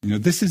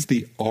 This is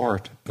the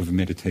art of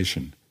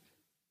meditation.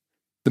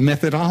 The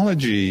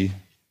methodology,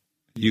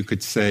 you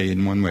could say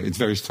in one way, it's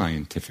very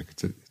scientific.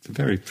 It's a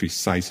very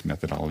precise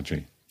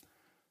methodology.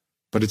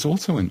 But it's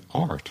also an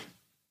art,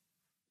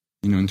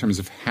 in terms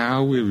of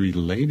how we're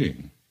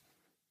relating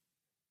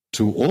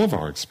to all of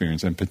our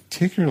experience, and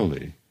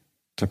particularly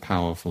to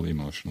powerful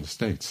emotional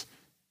states.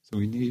 So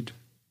we need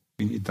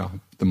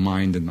the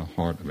mind and the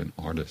heart of an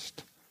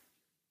artist.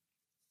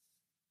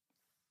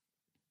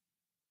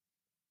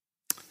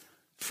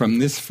 From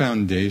this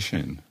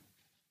foundation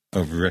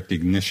of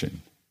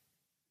recognition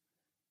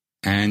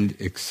and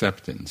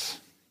acceptance,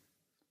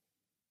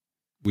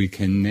 we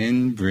can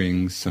then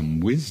bring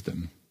some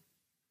wisdom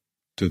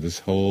to this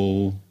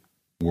whole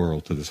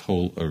world, to this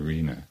whole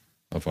arena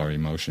of our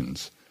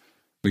emotions.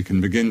 We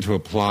can begin to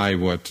apply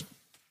what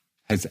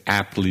has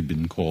aptly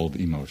been called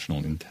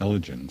emotional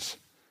intelligence.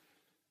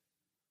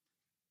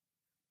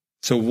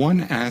 So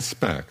one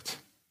aspect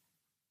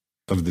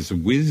of this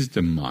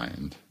wisdom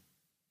mind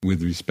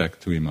with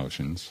respect to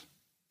emotions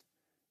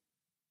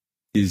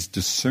is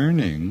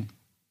discerning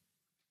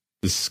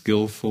the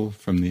skillful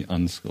from the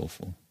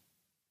unskillful,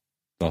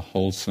 the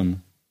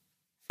wholesome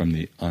from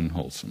the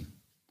unwholesome.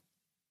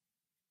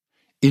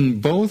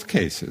 In both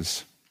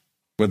cases,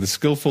 whether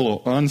skillful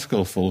or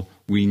unskillful,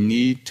 we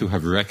need to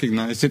have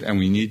recognized it and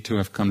we need to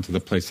have come to the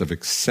place of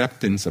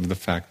acceptance of the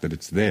fact that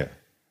it's there.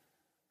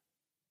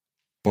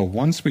 But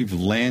once we've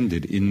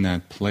landed in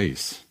that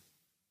place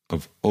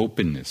of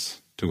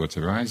openness to what's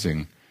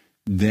arising,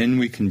 then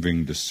we can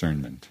bring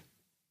discernment.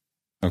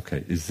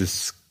 Okay, is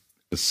this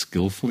a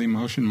skillful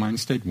emotion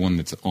mind state, one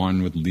that's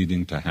onward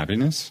leading to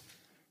happiness?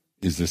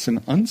 Is this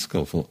an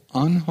unskillful,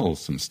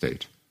 unwholesome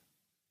state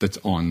that's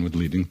onward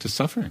leading to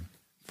suffering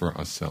for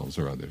ourselves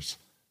or others.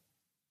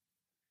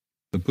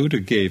 The Buddha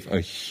gave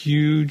a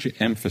huge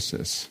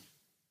emphasis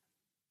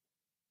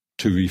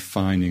to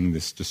refining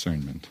this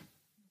discernment.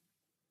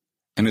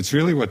 And it's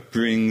really what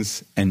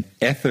brings an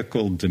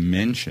ethical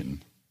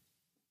dimension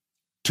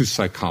to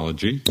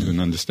psychology, to an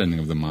understanding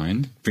of the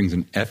mind. It brings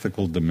an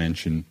ethical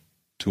dimension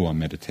to our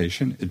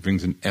meditation. It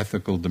brings an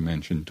ethical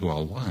dimension to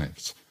our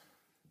lives.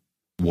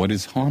 What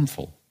is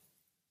harmful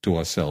to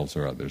ourselves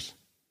or others?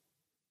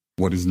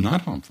 What is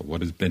not harmful?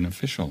 What is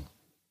beneficial?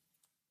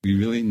 We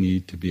really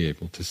need to be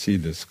able to see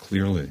this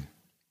clearly.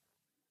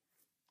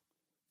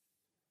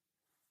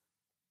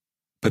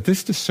 But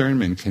this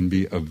discernment can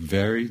be a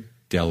very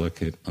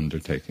delicate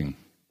undertaking,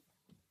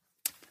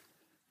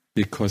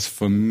 because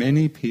for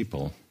many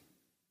people,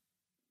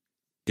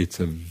 it's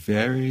a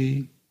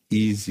very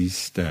easy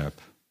step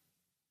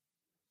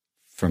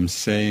from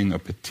saying a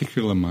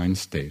particular mind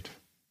state,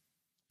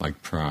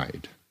 like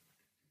pride,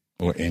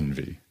 or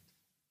envy,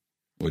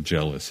 or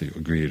jealousy,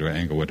 or greed, or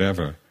anger,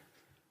 whatever.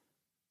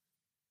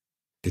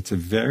 It's a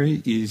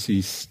very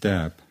easy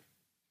step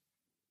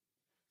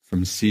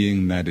from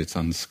seeing that it's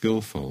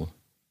unskillful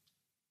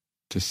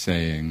to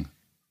saying,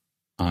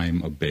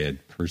 I'm a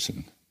bad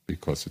person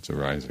because it's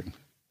arising.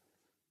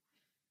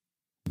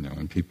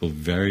 And people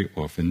very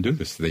often do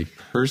this. They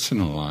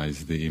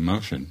personalize the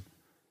emotion.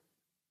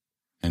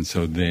 And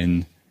so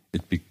then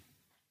it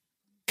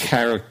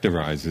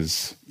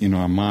characterizes in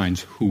our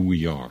minds who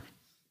we are,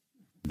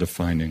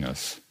 defining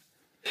us.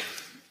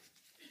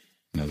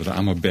 That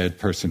I'm a bad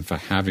person for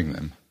having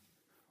them.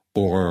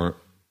 Or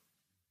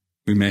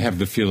we may have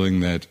the feeling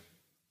that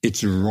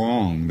it's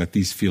wrong that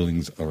these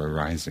feelings are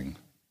arising.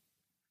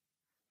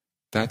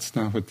 That's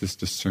not what this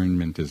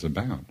discernment is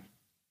about.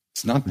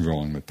 It's not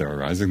wrong that they're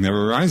arising.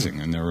 They're arising,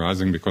 and they're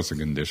arising because of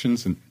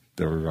conditions, and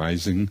they're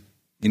arising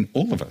in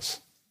all of us.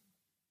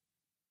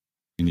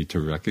 We need to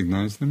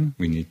recognize them.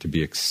 We need to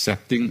be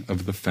accepting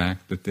of the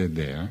fact that they're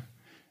there.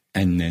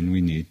 And then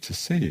we need to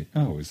say,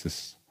 oh, is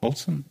this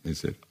wholesome?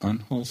 Is it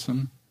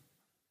unwholesome?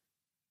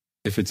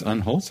 If it's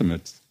unwholesome,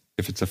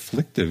 if it's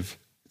afflictive,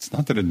 it's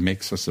not that it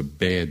makes us a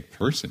bad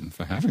person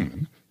for having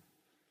them.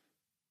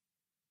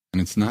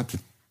 And it's not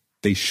that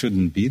they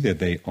shouldn't be there.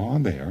 They are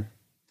there.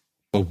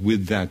 But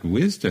with that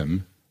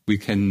wisdom, we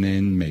can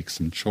then make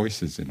some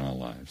choices in our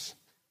lives.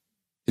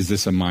 Is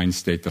this a mind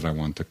state that I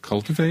want to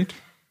cultivate?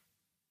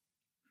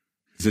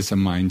 Is this a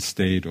mind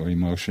state or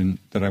emotion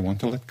that I want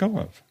to let go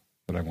of,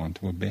 that I want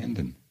to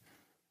abandon?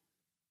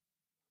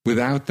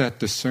 Without that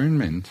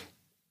discernment,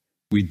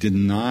 we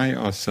deny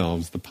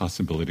ourselves the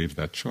possibility of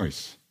that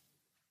choice.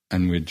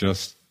 And we're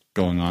just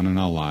going on in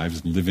our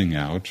lives, living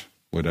out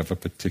whatever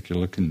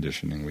particular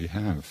conditioning we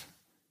have.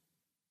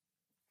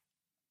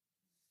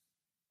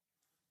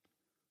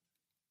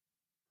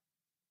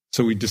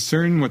 So we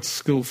discern what's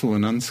skillful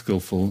and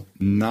unskillful,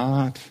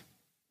 not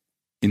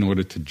in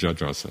order to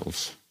judge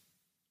ourselves,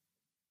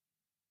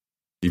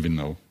 even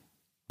though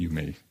you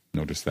may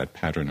notice that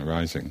pattern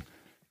arising.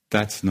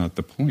 That's not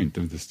the point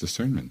of this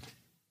discernment.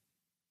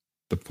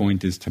 The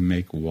point is to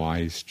make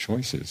wise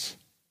choices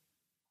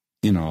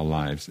in our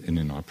lives and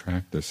in our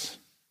practice.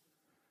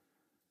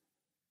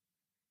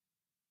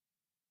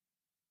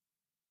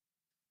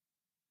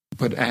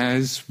 But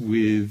as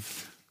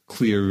with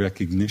clear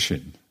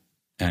recognition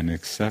and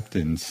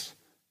acceptance,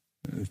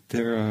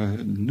 there are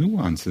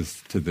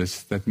nuances to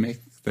this that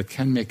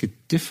can make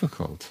it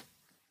difficult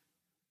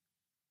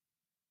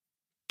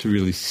to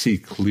really see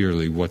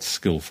clearly what's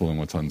skillful and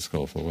what's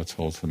unskillful, what's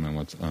wholesome and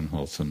what's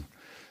unwholesome.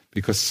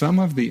 Because some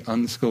of the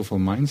unskillful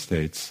mind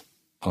states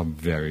are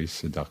very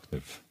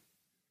seductive.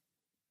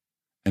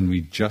 And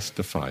we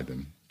justify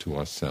them to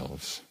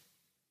ourselves.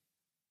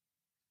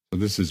 So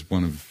this is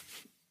one of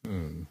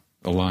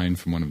a line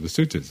from one of the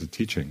suttas, a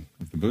teaching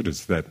of the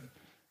Buddhas, that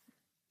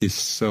is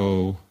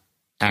so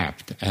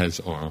apt, as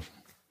are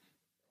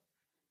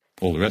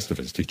all the rest of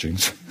his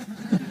teachings.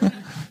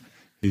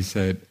 He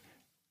said,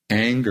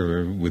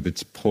 anger with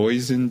its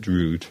poisoned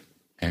root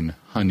and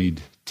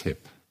honeyed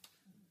tip.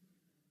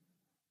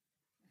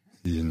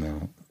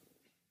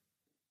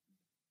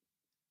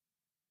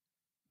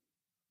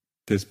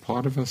 There's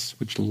part of us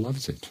which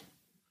loves it.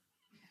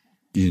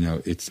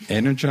 It's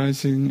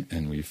energizing,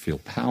 and we feel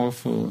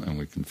powerful, and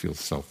we can feel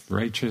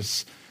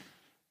self-righteous.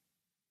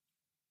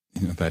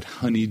 That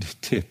honeyed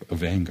tip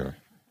of anger,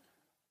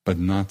 but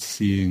not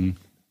seeing,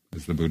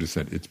 as the Buddha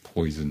said, its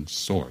poison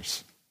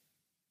source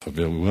of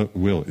ill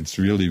will. It's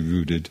really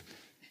rooted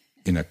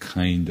in a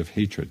kind of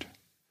hatred,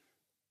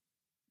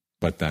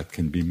 but that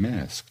can be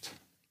masked.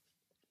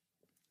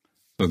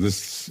 So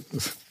this,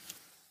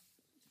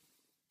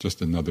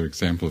 just another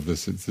example of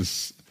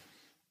this.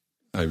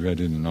 I read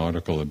in an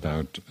article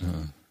about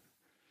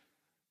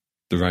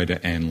the writer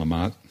Anne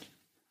Lamott.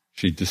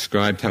 She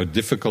described how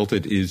difficult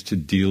it is to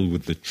deal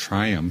with the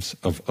triumphs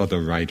of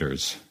other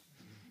writers,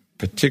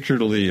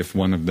 particularly if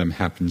one of them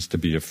happens to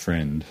be a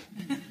friend.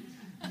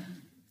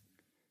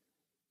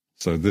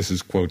 So this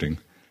is quoting,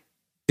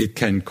 "It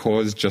can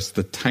cause just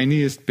the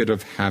tiniest bit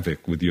of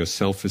havoc with your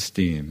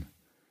self-esteem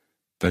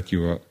that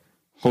you are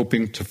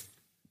hoping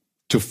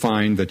to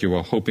find that you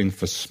are hoping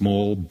for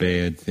small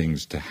bad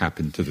things to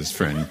happen to this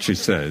friend, she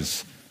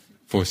says,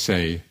 for,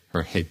 say,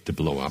 her head to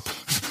blow up.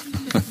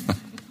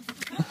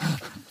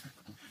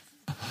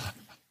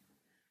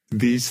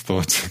 These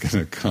thoughts are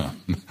going to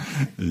come,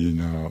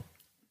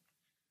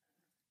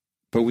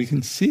 But we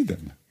can see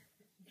them,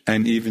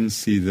 and even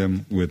see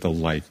them with a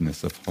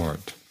lightness of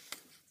heart.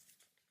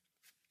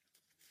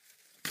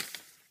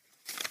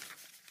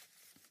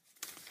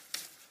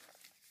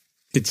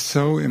 It's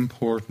so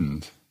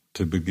important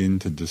to begin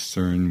to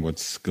discern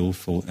what's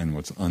skillful and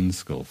what's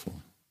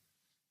unskillful.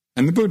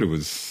 And the Buddha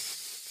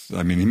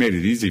he made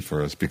it easy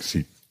for us because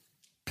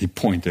he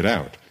pointed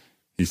out.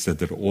 He said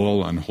that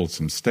all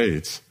unwholesome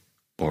states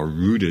are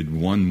rooted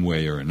one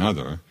way or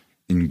another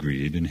in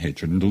greed and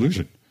hatred and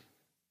delusion.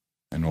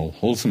 And all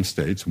wholesome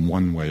states,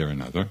 one way or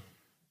another,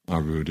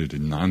 are rooted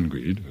in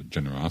non-greed, or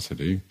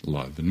generosity,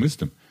 love, and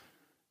wisdom.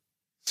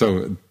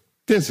 So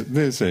there's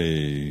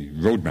a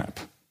roadmap,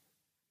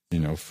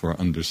 for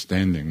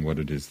understanding what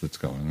it is that's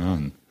going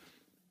on.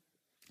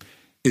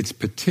 It's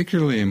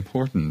particularly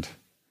important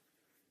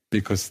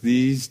because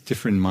these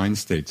different mind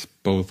states,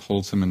 both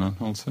wholesome and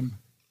unwholesome,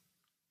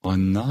 are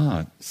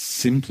not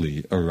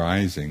simply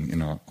arising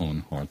in our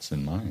own hearts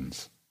and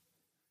minds,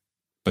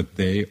 but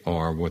they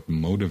are what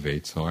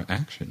motivates our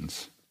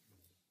actions.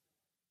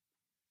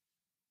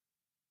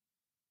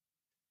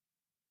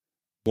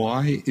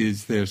 Why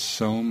is there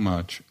so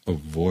much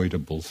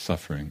avoidable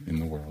suffering in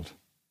the world?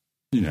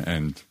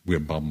 And we're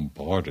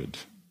bombarded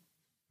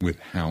with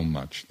how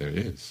much there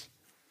is.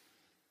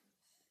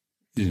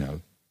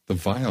 The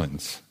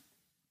violence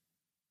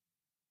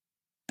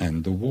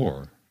and the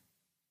war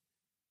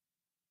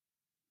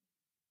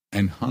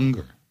and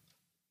hunger.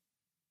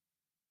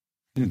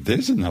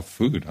 There's enough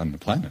food on the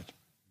planet,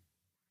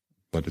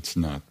 but it's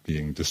not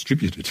being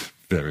distributed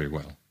very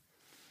well.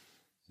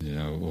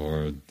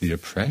 Or the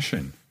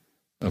oppression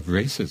of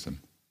racism,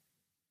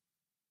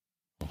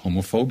 or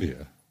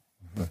homophobia.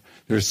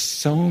 There's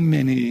so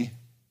many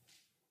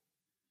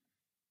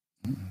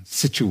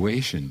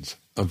situations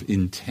of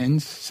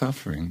intense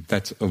suffering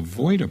that's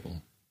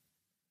avoidable.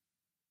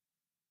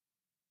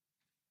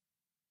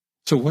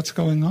 So what's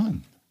going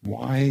on?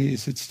 Why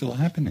is it still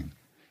happening?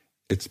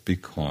 It's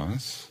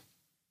because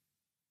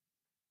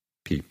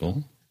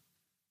people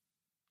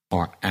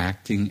are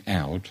acting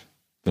out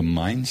the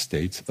mind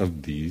states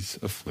of these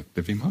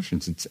afflictive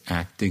emotions. It's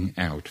acting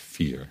out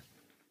fear,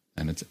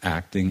 and it's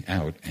acting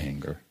out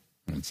anger,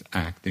 and it's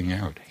acting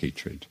out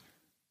hatred,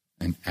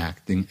 and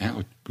acting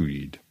out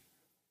greed.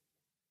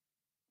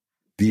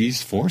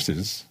 These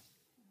forces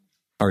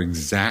are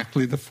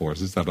exactly the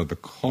forces that are the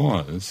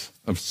cause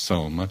of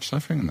so much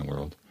suffering in the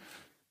world.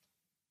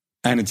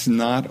 And it's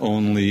not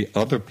only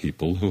other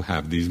people who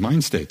have these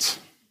mind states.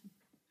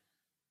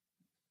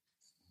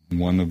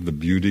 One of the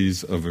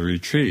beauties of a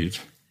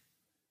retreat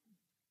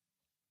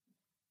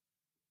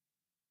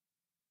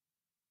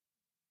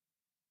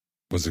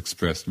was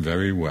expressed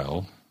very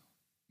well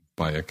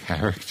by a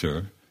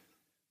character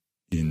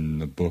in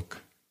the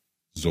book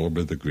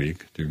Zorba the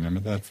Greek. Do you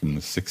remember that from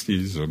the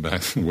 60s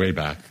or way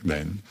back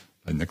then,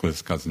 by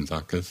Nicholas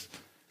Kazantzakis?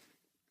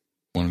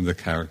 One of the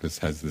characters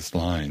has this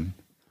line,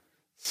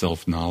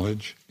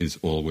 "Self-knowledge is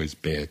always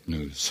bad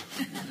news."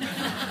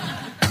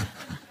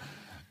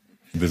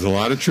 There's a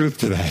lot of truth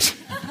to that.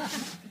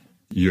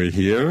 You're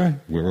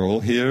here, we're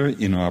all here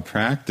in our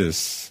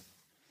practice.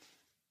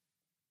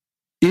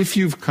 If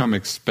you've come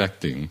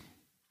expecting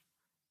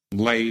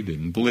light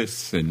and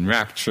bliss and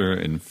rapture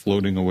and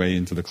floating away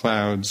into the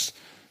clouds,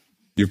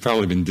 you've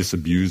probably been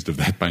disabused of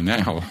that by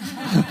now.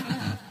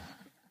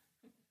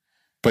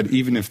 But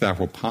even if that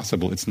were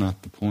possible, it's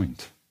not the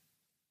point.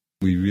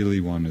 We really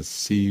want to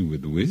see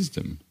with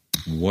wisdom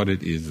what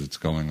it is that's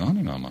going on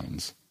in our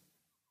minds.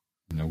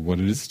 What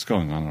it is that's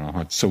going on in our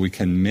hearts, so we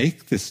can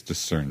make this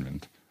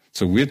discernment.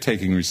 So we're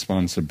taking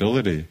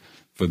responsibility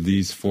for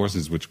these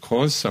forces which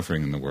cause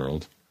suffering in the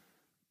world.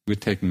 We're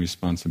taking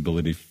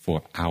responsibility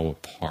for our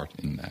part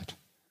in that.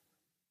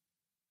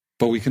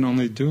 But we can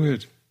only do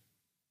it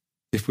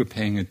if we're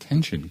paying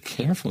attention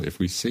carefully, if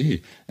we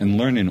see and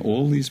learn in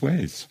all these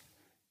ways,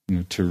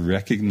 to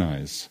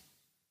recognize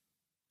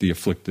the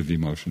afflictive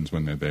emotions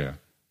when they're there,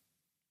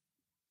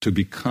 to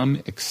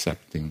become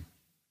accepting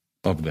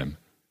of them,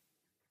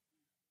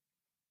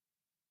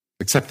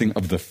 accepting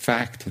of the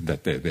fact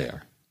that they're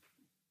there,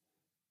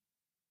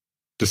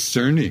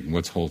 discerning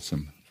what's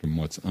wholesome from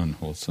what's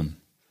unwholesome.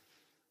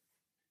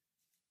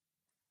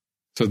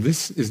 So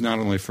this is not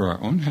only for our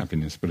own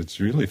happiness, but it's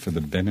really for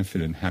the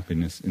benefit and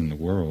happiness in the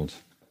world.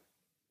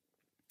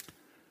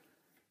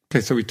 Okay,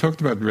 so we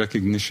talked about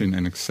recognition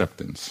and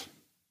acceptance.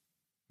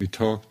 We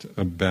talked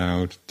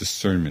about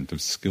discernment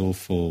of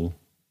skillful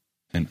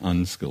and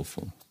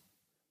unskillful.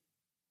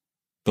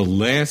 The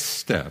last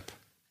step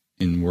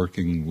in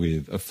working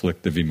with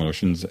afflictive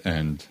emotions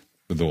and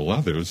with all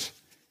others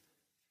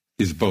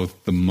is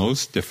both the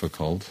most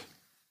difficult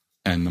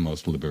and the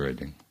most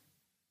liberating.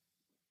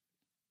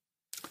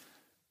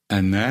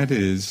 And that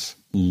is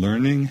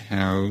learning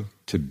how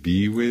to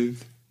be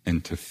with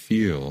and to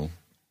feel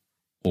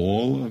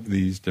all of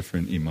these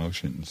different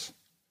emotions.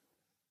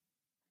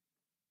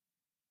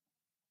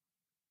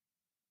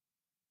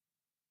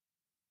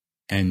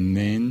 And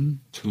then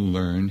to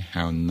learn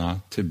how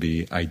not to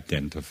be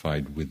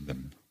identified with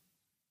them.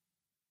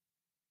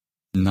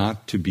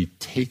 Not to be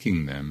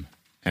taking them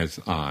as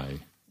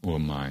I or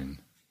mine.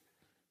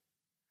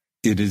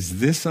 It is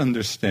this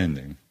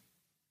understanding,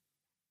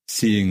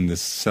 seeing the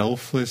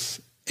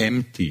selfless,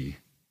 empty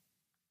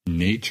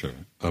nature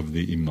of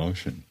the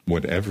emotion,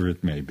 whatever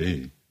it may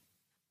be.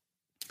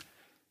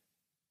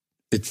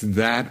 It's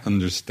that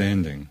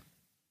understanding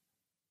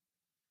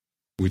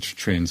which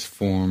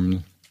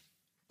transforms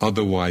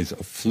otherwise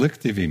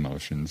afflictive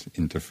emotions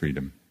into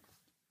freedom.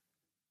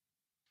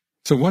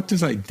 So what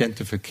does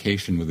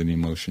identification with an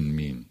emotion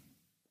mean?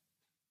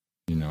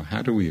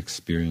 How do we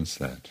experience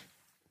that?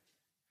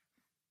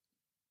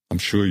 I'm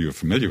sure you're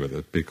familiar with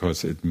it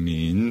because it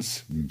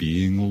means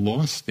being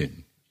lost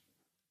in,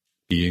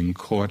 being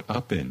caught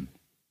up in,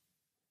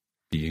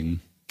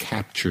 being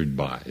captured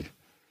by,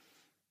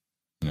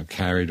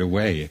 carried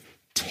away,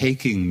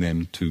 taking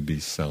them to be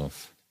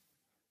self.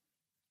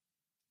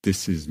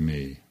 This is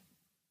me.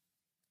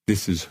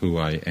 This is who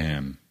I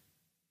am.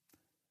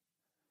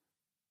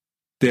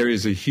 There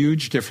is a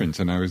huge difference,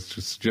 and I would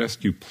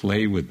suggest you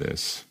play with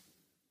this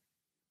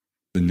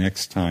the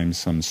next time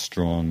some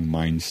strong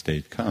mind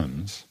state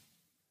comes.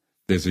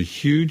 There's a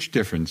huge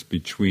difference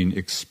between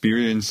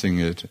experiencing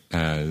it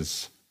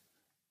as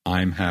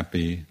I'm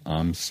happy,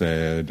 I'm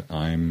sad,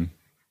 I'm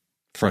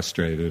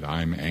frustrated,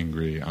 I'm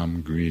angry,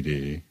 I'm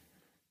greedy,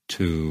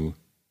 to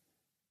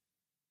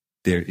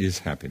there is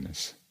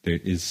happiness, there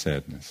is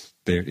sadness,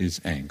 there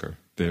is anger,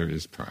 there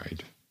is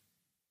pride.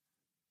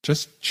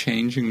 Just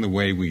changing the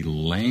way we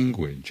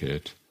language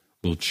it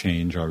will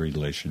change our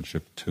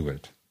relationship to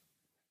it.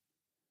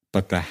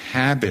 But the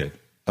habit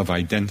of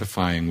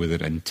identifying with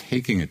it and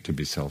taking it to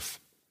be self,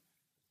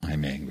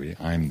 I'm angry,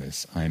 I'm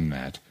this, I'm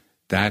that,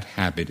 that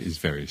habit is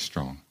very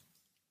strong.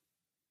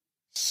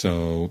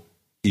 So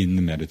in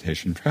the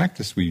meditation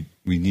practice, we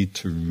need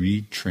to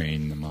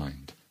retrain the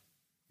mind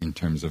in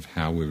terms of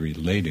how we're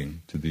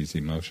relating to these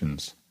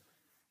emotions.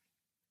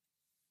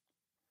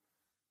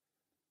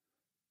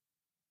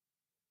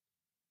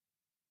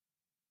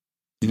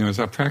 As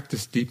our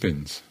practice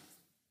deepens,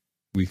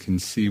 we can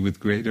see with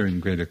greater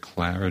and greater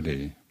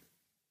clarity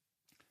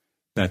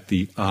that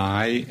the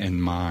I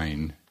and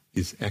mine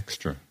is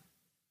extra.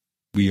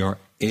 We are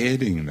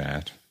adding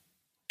that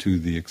to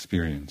the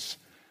experience.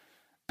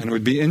 And it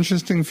would be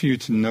interesting for you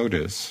to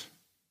notice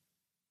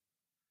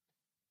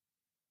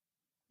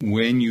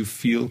when you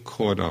feel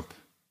caught up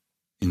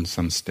in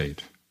some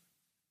state,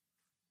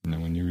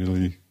 when you're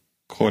really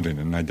caught in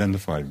it and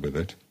identified with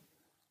it,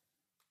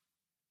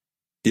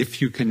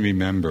 if you can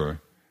remember,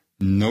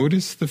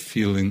 notice the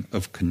feeling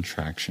of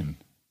contraction.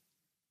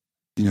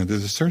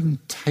 There's a certain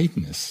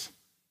tightness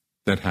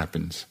that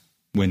happens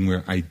when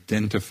we're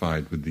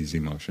identified with these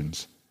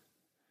emotions.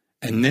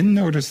 And then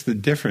notice the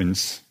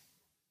difference,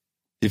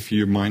 if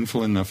you're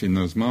mindful enough in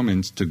those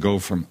moments, to go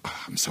from,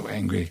 I'm so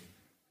angry,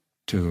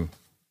 to,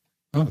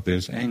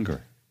 there's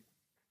anger.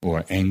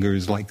 Or anger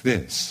is like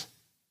this.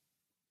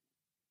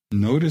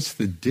 Notice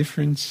the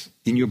difference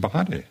in your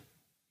body.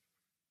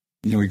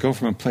 We go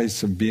from a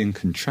place of being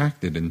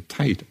contracted and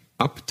tight,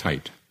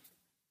 uptight,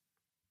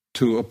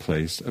 to a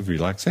place of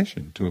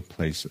relaxation, to a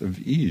place of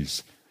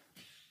ease.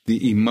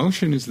 The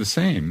emotion is the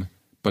same,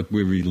 but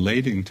we're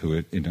relating to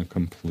it in a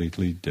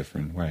completely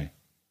different way.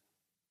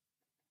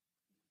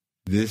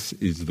 This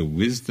is the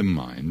wisdom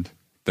mind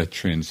that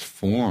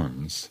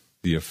transforms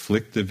the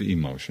afflictive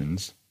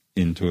emotions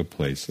into a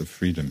place of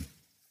freedom.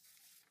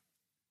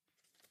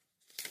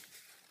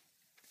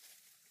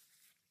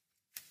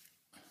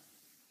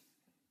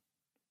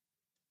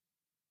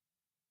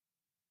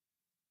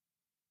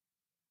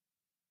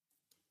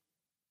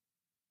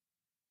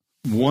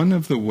 One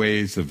of the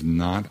ways of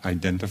not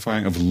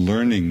identifying, of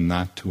learning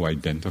not to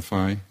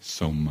identify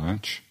so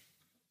much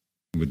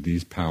with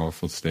these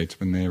powerful states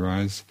when they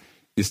arise,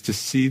 is to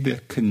see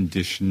their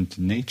conditioned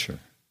nature.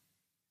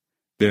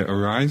 They're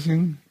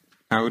arising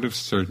out of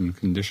certain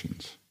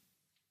conditions.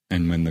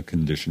 And when the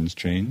conditions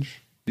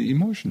change, the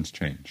emotions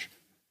change.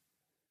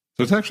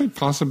 So it's actually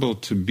possible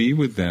to be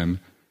with them.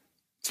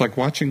 It's like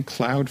watching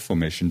cloud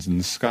formations in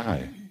the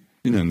sky.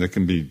 There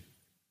can be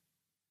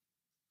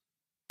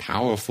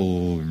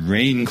powerful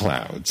rain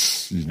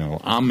clouds,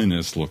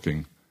 ominous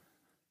looking.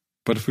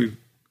 But if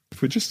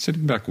we're just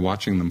sitting back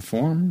watching them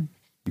form,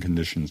 the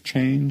conditions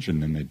change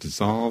and then they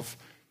dissolve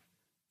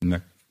in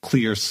the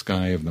clear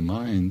sky of the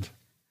mind,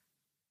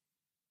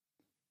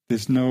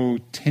 there's no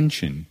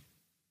tension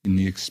in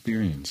the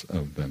experience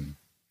of them.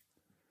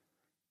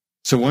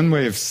 So one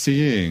way of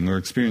seeing or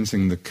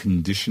experiencing the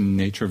conditioned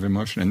nature of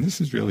emotion, and this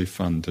is really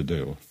fun to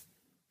do,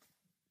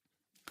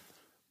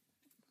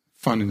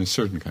 fun in a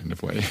certain kind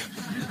of way,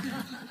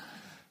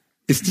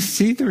 is to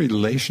see the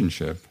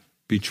relationship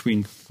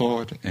between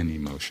thought and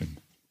emotion.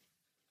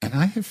 And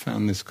I have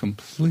found this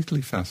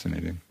completely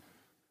fascinating.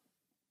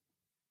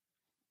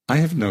 I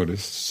have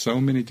noticed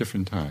so many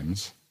different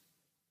times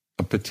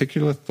a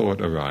particular thought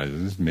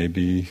arises,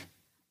 maybe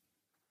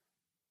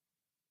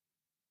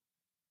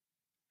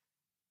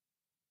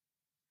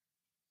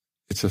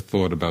it's a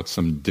thought about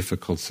some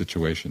difficult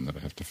situation that I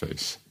have to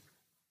face,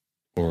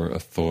 or a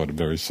thought, a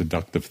very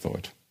seductive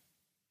thought,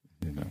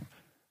 And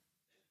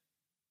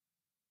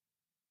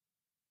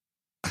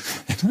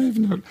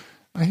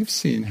I have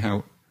seen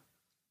how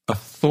a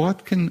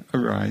thought can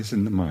arise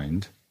in the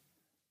mind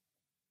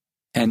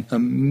and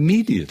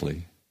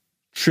immediately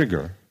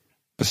trigger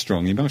a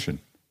strong emotion.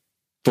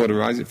 Thought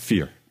arises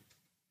fear.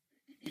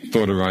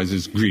 Thought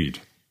arises greed.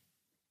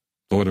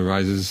 Thought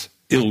arises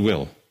ill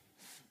will.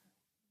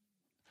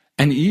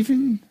 And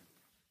even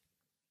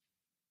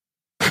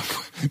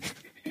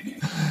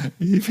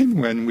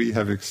when we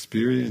have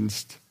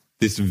experienced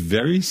this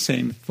very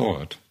same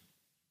thought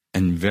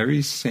and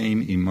very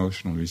same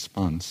emotional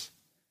response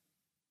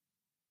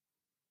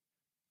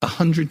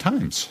 100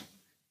 times.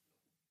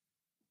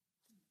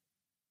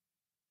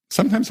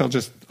 Sometimes I'll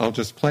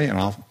just play and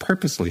I'll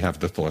purposely have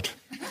the thought,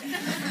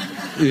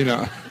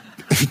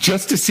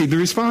 just to see the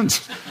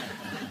response.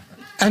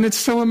 And it's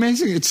so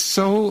amazing. It's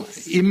so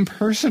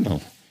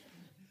impersonal.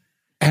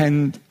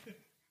 And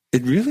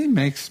it really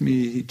makes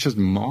me just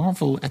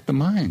marvel at the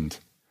mind.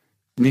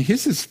 I mean,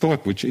 here's this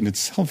thought, which in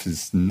itself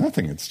is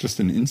nothing. It's just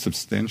an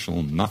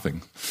insubstantial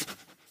nothing.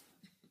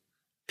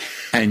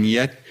 And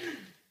yet,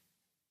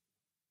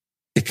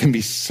 it can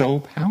be so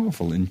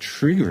powerful in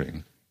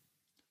triggering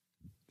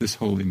this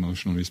whole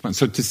emotional response.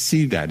 So to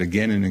see that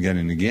again and again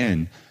and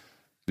again,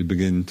 we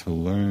begin to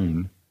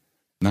learn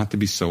not to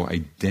be so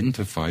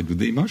identified with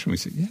the emotion. We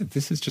say, yeah,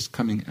 this is just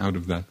coming out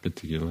of that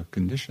particular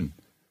condition.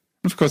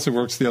 Of course, it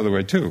works the other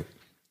way too.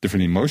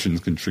 Different emotions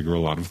can trigger a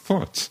lot of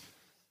thoughts.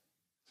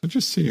 So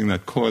just seeing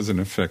that cause and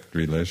effect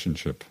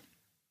relationship.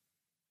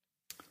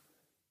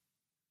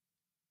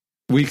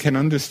 We can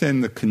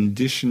understand the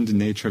conditioned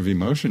nature of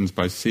emotions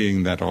by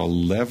seeing that our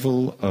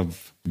level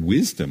of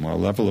wisdom, our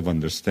level of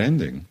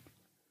understanding,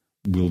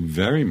 will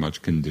very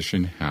much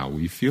condition how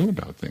we feel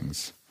about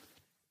things.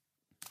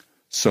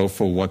 So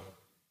for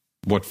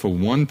what for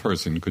one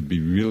person could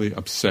be really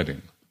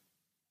upsetting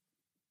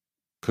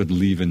could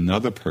leave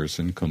another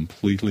person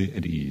completely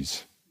at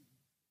ease.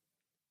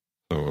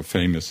 So a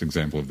famous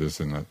example of this,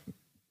 and I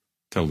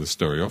tell this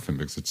story often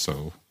because it's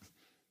so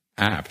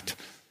apt,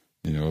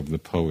 of the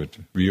poet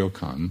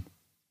Ryokan,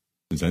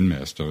 the Zen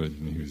master.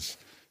 He was,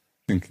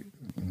 I think,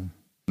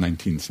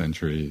 19th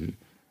century.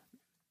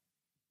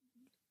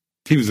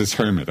 He was this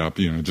hermit up,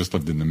 just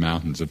lived in the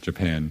mountains of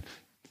Japan,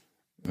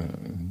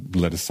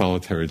 led a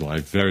solitary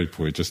life, very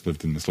poor, just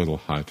lived in this little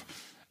hut.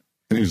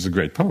 And he was a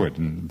great poet,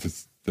 and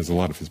there's a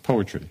lot of his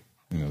poetry,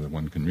 that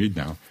one can read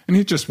now. And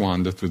he'd just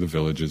wander through the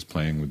villages,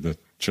 playing with the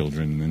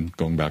children, and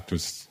going back to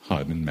his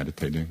hut and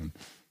meditating, and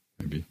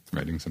maybe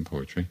writing some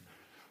poetry.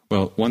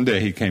 Well, one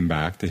day he came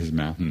back to his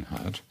mountain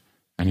hut,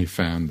 and he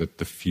found that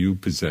the few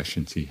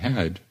possessions he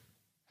had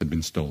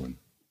been stolen.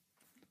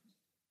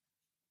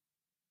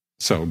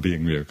 So,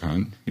 being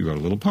Ryokan, he wrote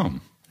a little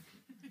poem.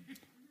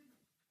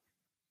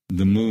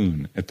 The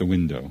moon at the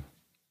window,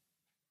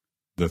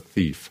 the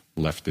thief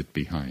left it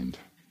behind.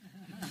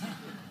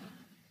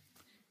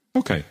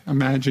 Okay,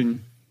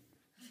 imagine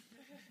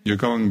you're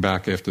going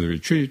back after the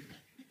retreat,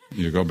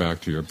 you go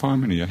back to your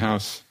apartment or your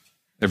house,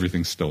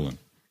 everything's stolen.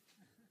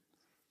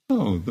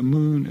 Oh, the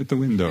moon at the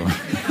window.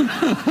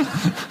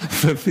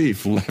 The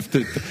thief left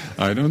it.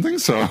 I don't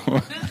think so.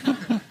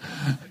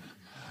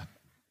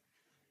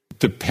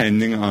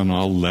 Depending on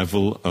our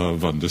level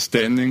of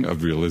understanding,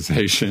 of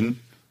realization,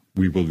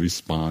 we will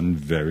respond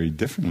very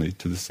differently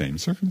to the same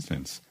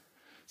circumstance.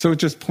 So it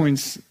just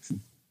points,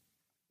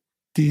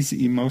 these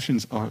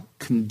emotions are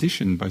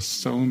conditioned by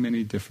so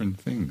many different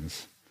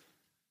things.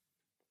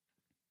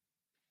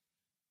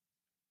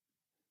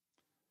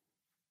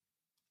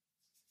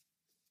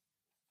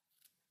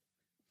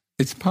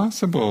 It's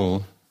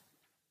possible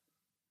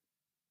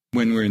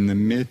when we're in the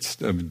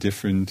midst of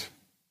different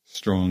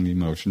strong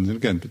emotions, and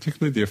again,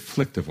 particularly the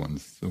afflictive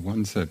ones, the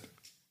ones that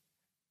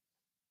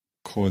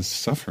cause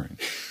suffering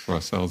for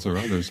ourselves or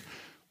others,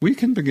 we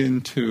can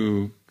begin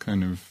to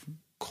kind of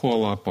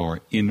call up our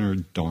inner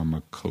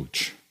Dharma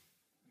coach.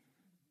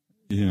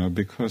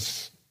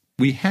 Because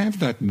we have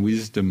that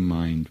wisdom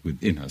mind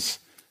within us,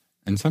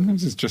 and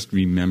sometimes it's just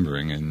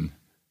remembering and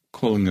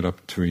calling it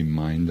up to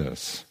remind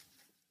us.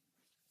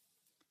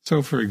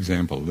 So, for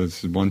example,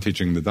 this is one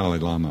teaching the Dalai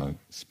Lama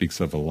speaks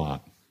of a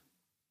lot.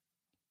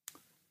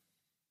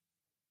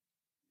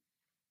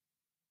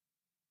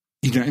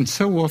 And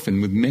so often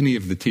with many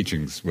of the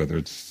teachings, whether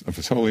it's of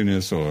His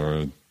Holiness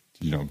or,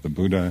 the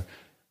Buddha,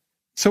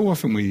 so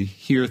often we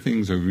hear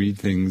things or read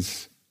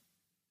things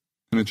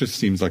and it just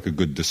seems like a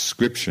good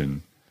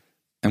description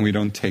and we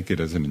don't take it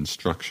as an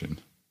instruction.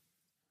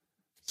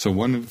 So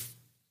one of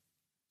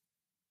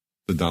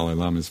the Dalai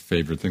Lama's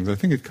favorite things, I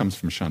think it comes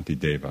from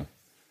Shantideva.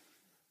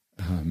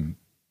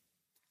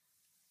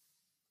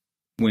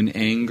 When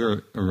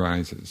anger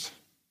arises,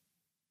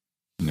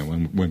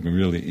 when we're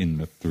really in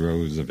the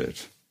throes of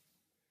it,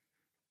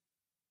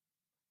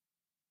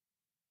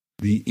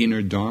 the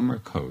inner Dharma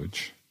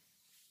coach,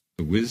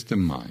 The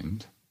wisdom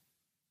mind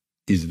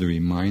is the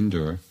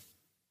reminder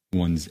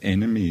one's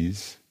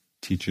enemies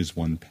teaches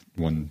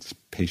one's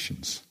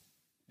patience.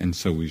 And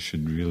so we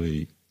should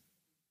really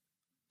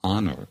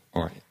honor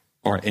our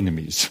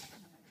enemies.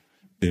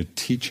 They're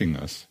teaching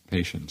us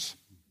patience.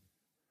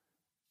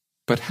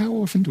 But how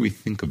often do we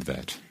think of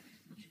that?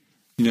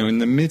 In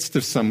the midst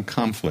of some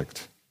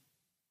conflict,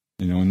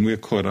 when we're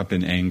caught up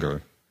in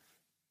anger,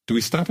 do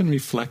we stop and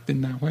reflect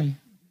in that way?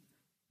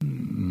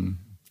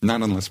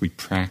 Not unless we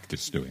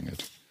practice doing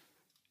it,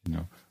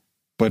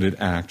 But it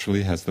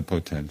actually has the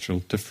potential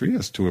to free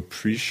us, to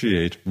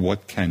appreciate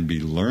what can be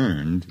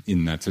learned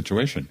in that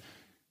situation,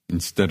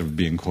 instead of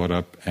being caught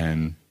up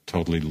and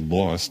totally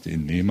lost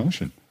in the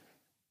emotion.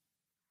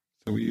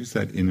 So we use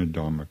that inner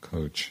Dharma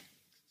coach.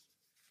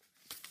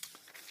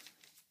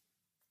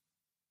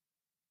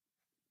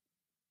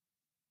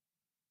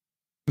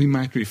 We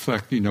might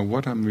reflect,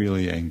 what I'm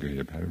really angry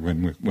about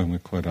when we're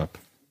caught up.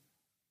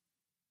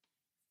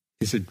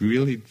 Is it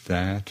really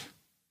that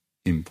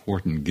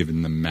important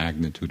given the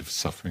magnitude of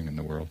suffering in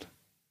the world?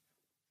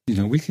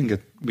 We can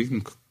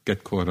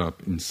get caught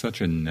up in such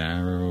a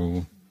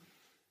narrow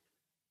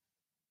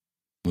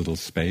little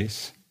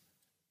space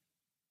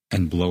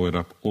and blow it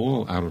up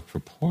all out of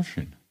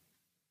proportion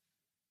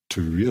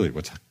to really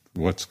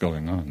what's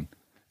going on.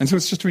 And so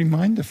it's just a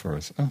reminder for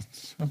us,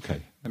 it's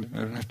okay, I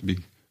don't have to be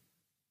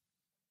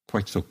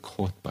quite so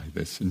caught by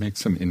this. It makes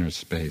some inner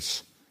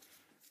space.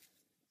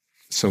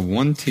 So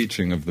one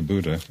teaching of the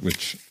Buddha,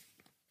 which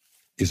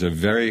is a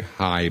very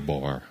high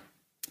bar,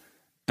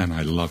 and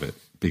I love it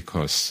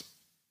because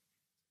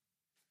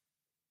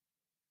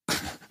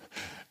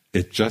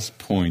it just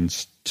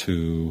points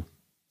to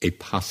a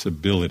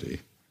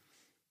possibility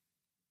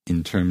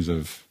in terms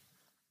of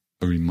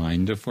a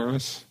reminder for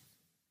us,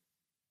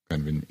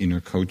 kind of an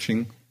inner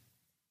coaching.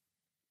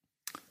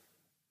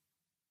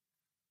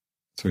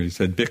 So he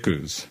said,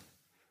 bhikkhus,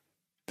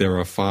 there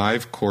are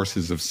 5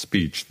 courses of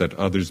speech that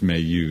others may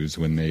use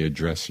when they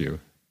address you.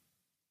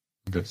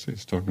 Okay, so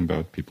he's talking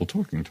about people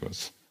talking to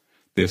us.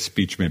 Their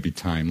speech may be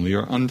timely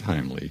or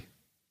untimely,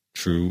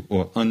 true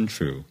or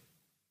untrue,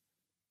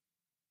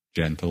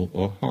 gentle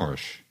or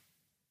harsh,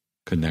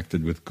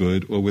 connected with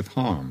good or with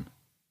harm,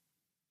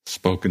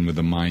 spoken with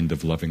a mind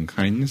of loving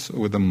kindness or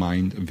with a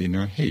mind of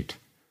inner hate.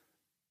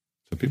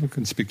 So people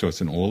can speak to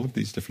us in all of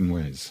these different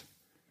ways.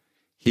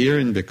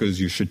 Herein,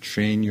 because you should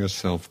train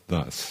yourself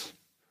thus,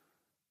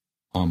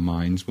 our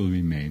minds will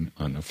remain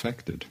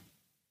unaffected.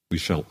 We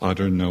shall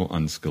utter no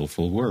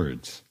unskillful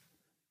words.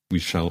 We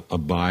shall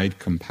abide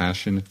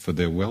compassionate for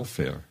their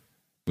welfare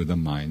with a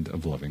mind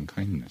of loving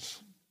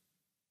kindness.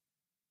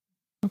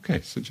 Okay,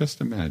 so just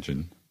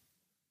imagine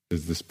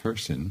there's this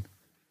person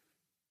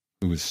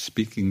who is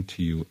speaking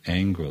to you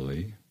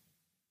angrily,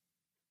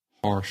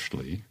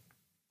 harshly,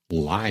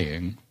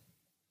 lying,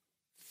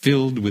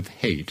 filled with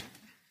hate.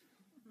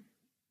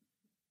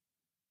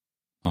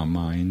 Our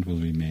mind will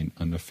remain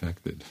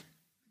unaffected.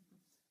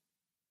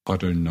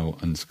 Utter no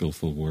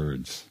unskillful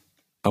words.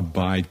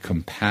 Abide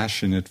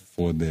compassionate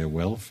for their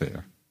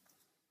welfare,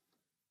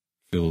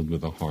 filled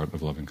with a heart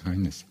of loving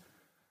kindness.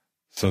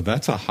 So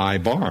that's a high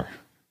bar.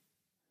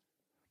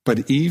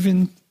 But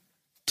even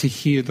to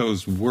hear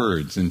those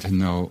words and to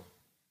know,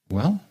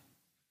 well,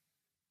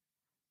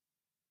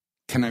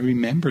 can I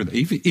remember that?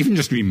 Even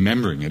just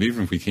remembering it,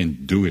 even if we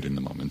can't do it in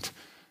the moment,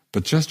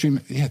 but just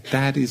remember,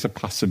 that is a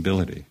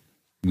possibility.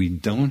 We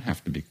don't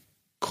have to be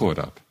caught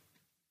up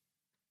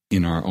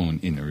in our own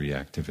inner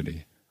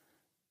reactivity.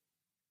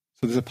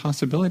 So there's a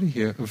possibility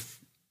here of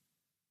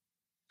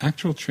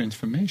actual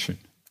transformation,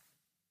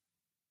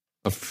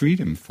 of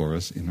freedom for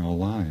us in our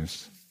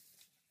lives.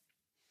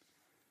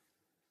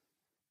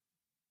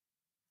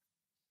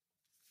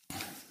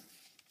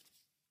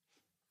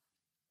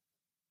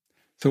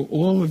 So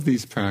all of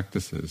these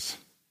practices,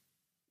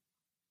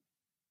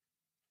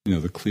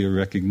 the clear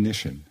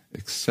recognition,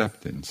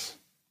 acceptance,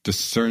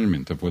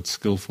 discernment of what's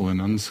skillful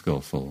and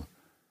unskillful,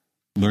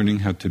 learning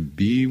how to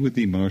be with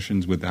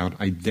emotions without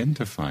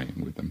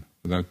identifying with them,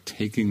 without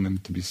taking them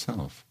to be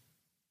self,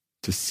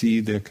 to see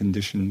their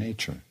conditioned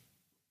nature.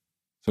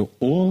 So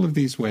all of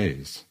these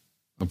ways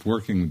of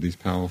working with these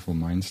powerful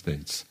mind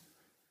states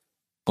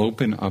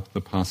open up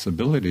the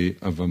possibility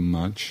of a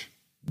much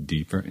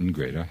deeper and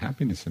greater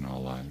happiness in our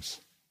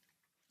lives.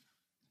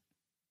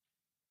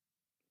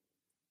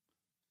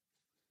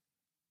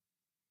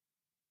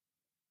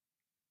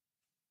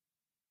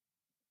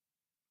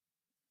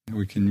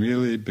 We can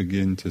really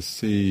begin to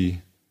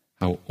see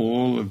how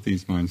all of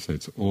these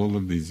mindsets, all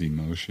of these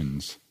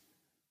emotions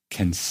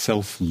can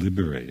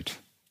self-liberate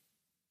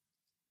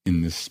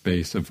in this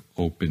space of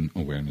open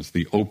awareness,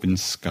 the open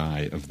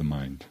sky of the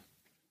mind.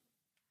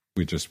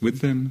 We're just with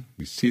them,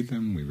 we see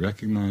them, we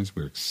recognize,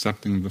 we're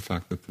accepting the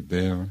fact that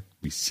they're there,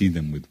 we see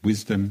them with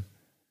wisdom,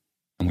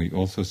 and we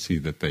also see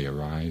that they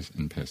arise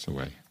and pass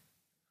away.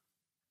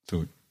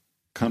 So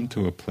come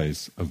to a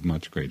place of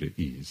much greater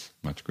ease,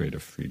 much greater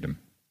freedom.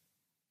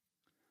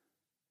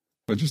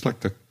 I'd just like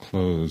to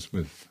close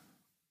with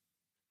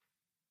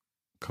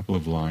a couple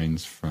of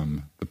lines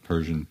from the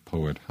Persian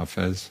poet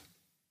Hafez.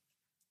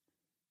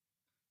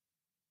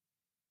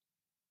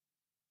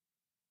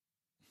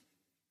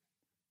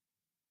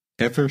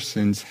 Ever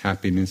since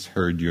happiness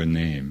heard your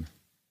name,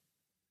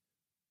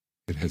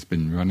 it has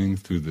been running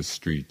through the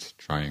streets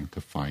trying to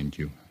find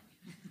you.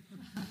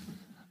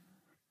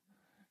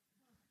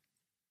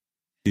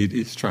 It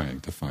is trying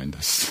to find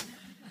us.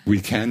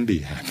 We can be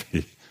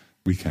happy.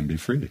 We can be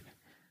free.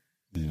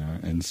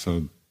 And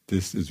so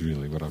this is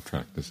really what our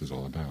practice is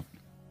all about.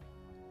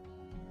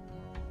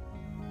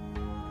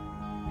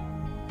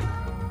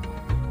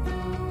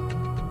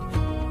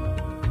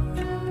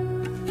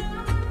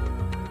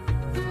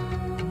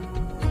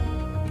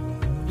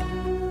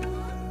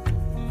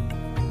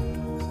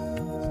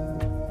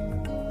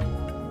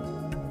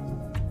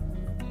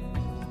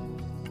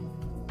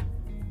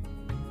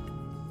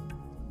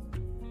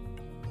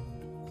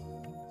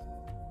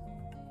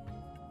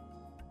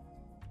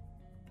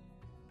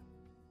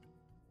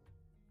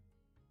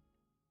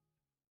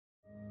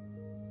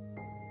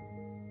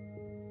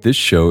 This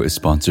show is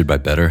sponsored by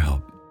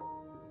BetterHelp.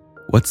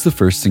 What's the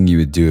first thing you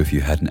would do if you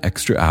had an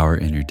extra hour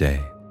in your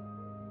day?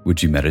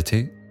 Would you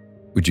meditate?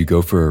 Would you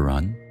go for a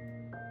run?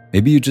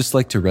 Maybe you just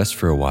like to rest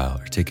for a while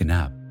or take a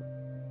nap.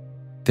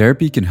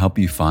 Therapy can help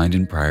you find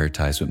and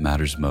prioritize what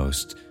matters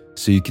most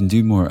so you can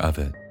do more of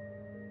it.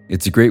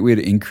 It's a great way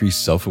to increase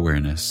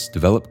self-awareness,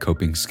 develop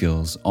coping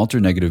skills, alter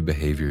negative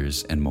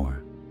behaviors, and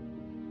more.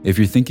 If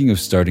you're thinking of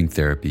starting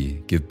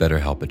therapy, give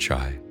BetterHelp a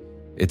try.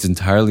 It's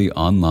entirely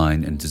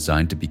online and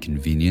designed to be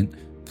convenient,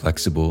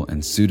 flexible,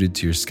 and suited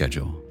to your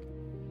schedule.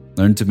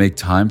 Learn to make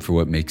time for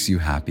what makes you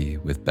happy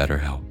with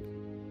BetterHelp.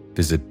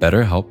 Visit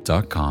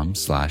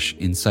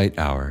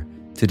betterhelp.com/insighthour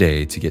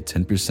today to get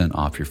 10%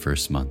 off your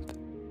first month.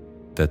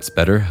 That's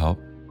BetterHelp,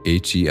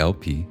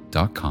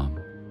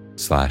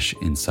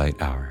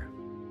 HELP.com/insighthour.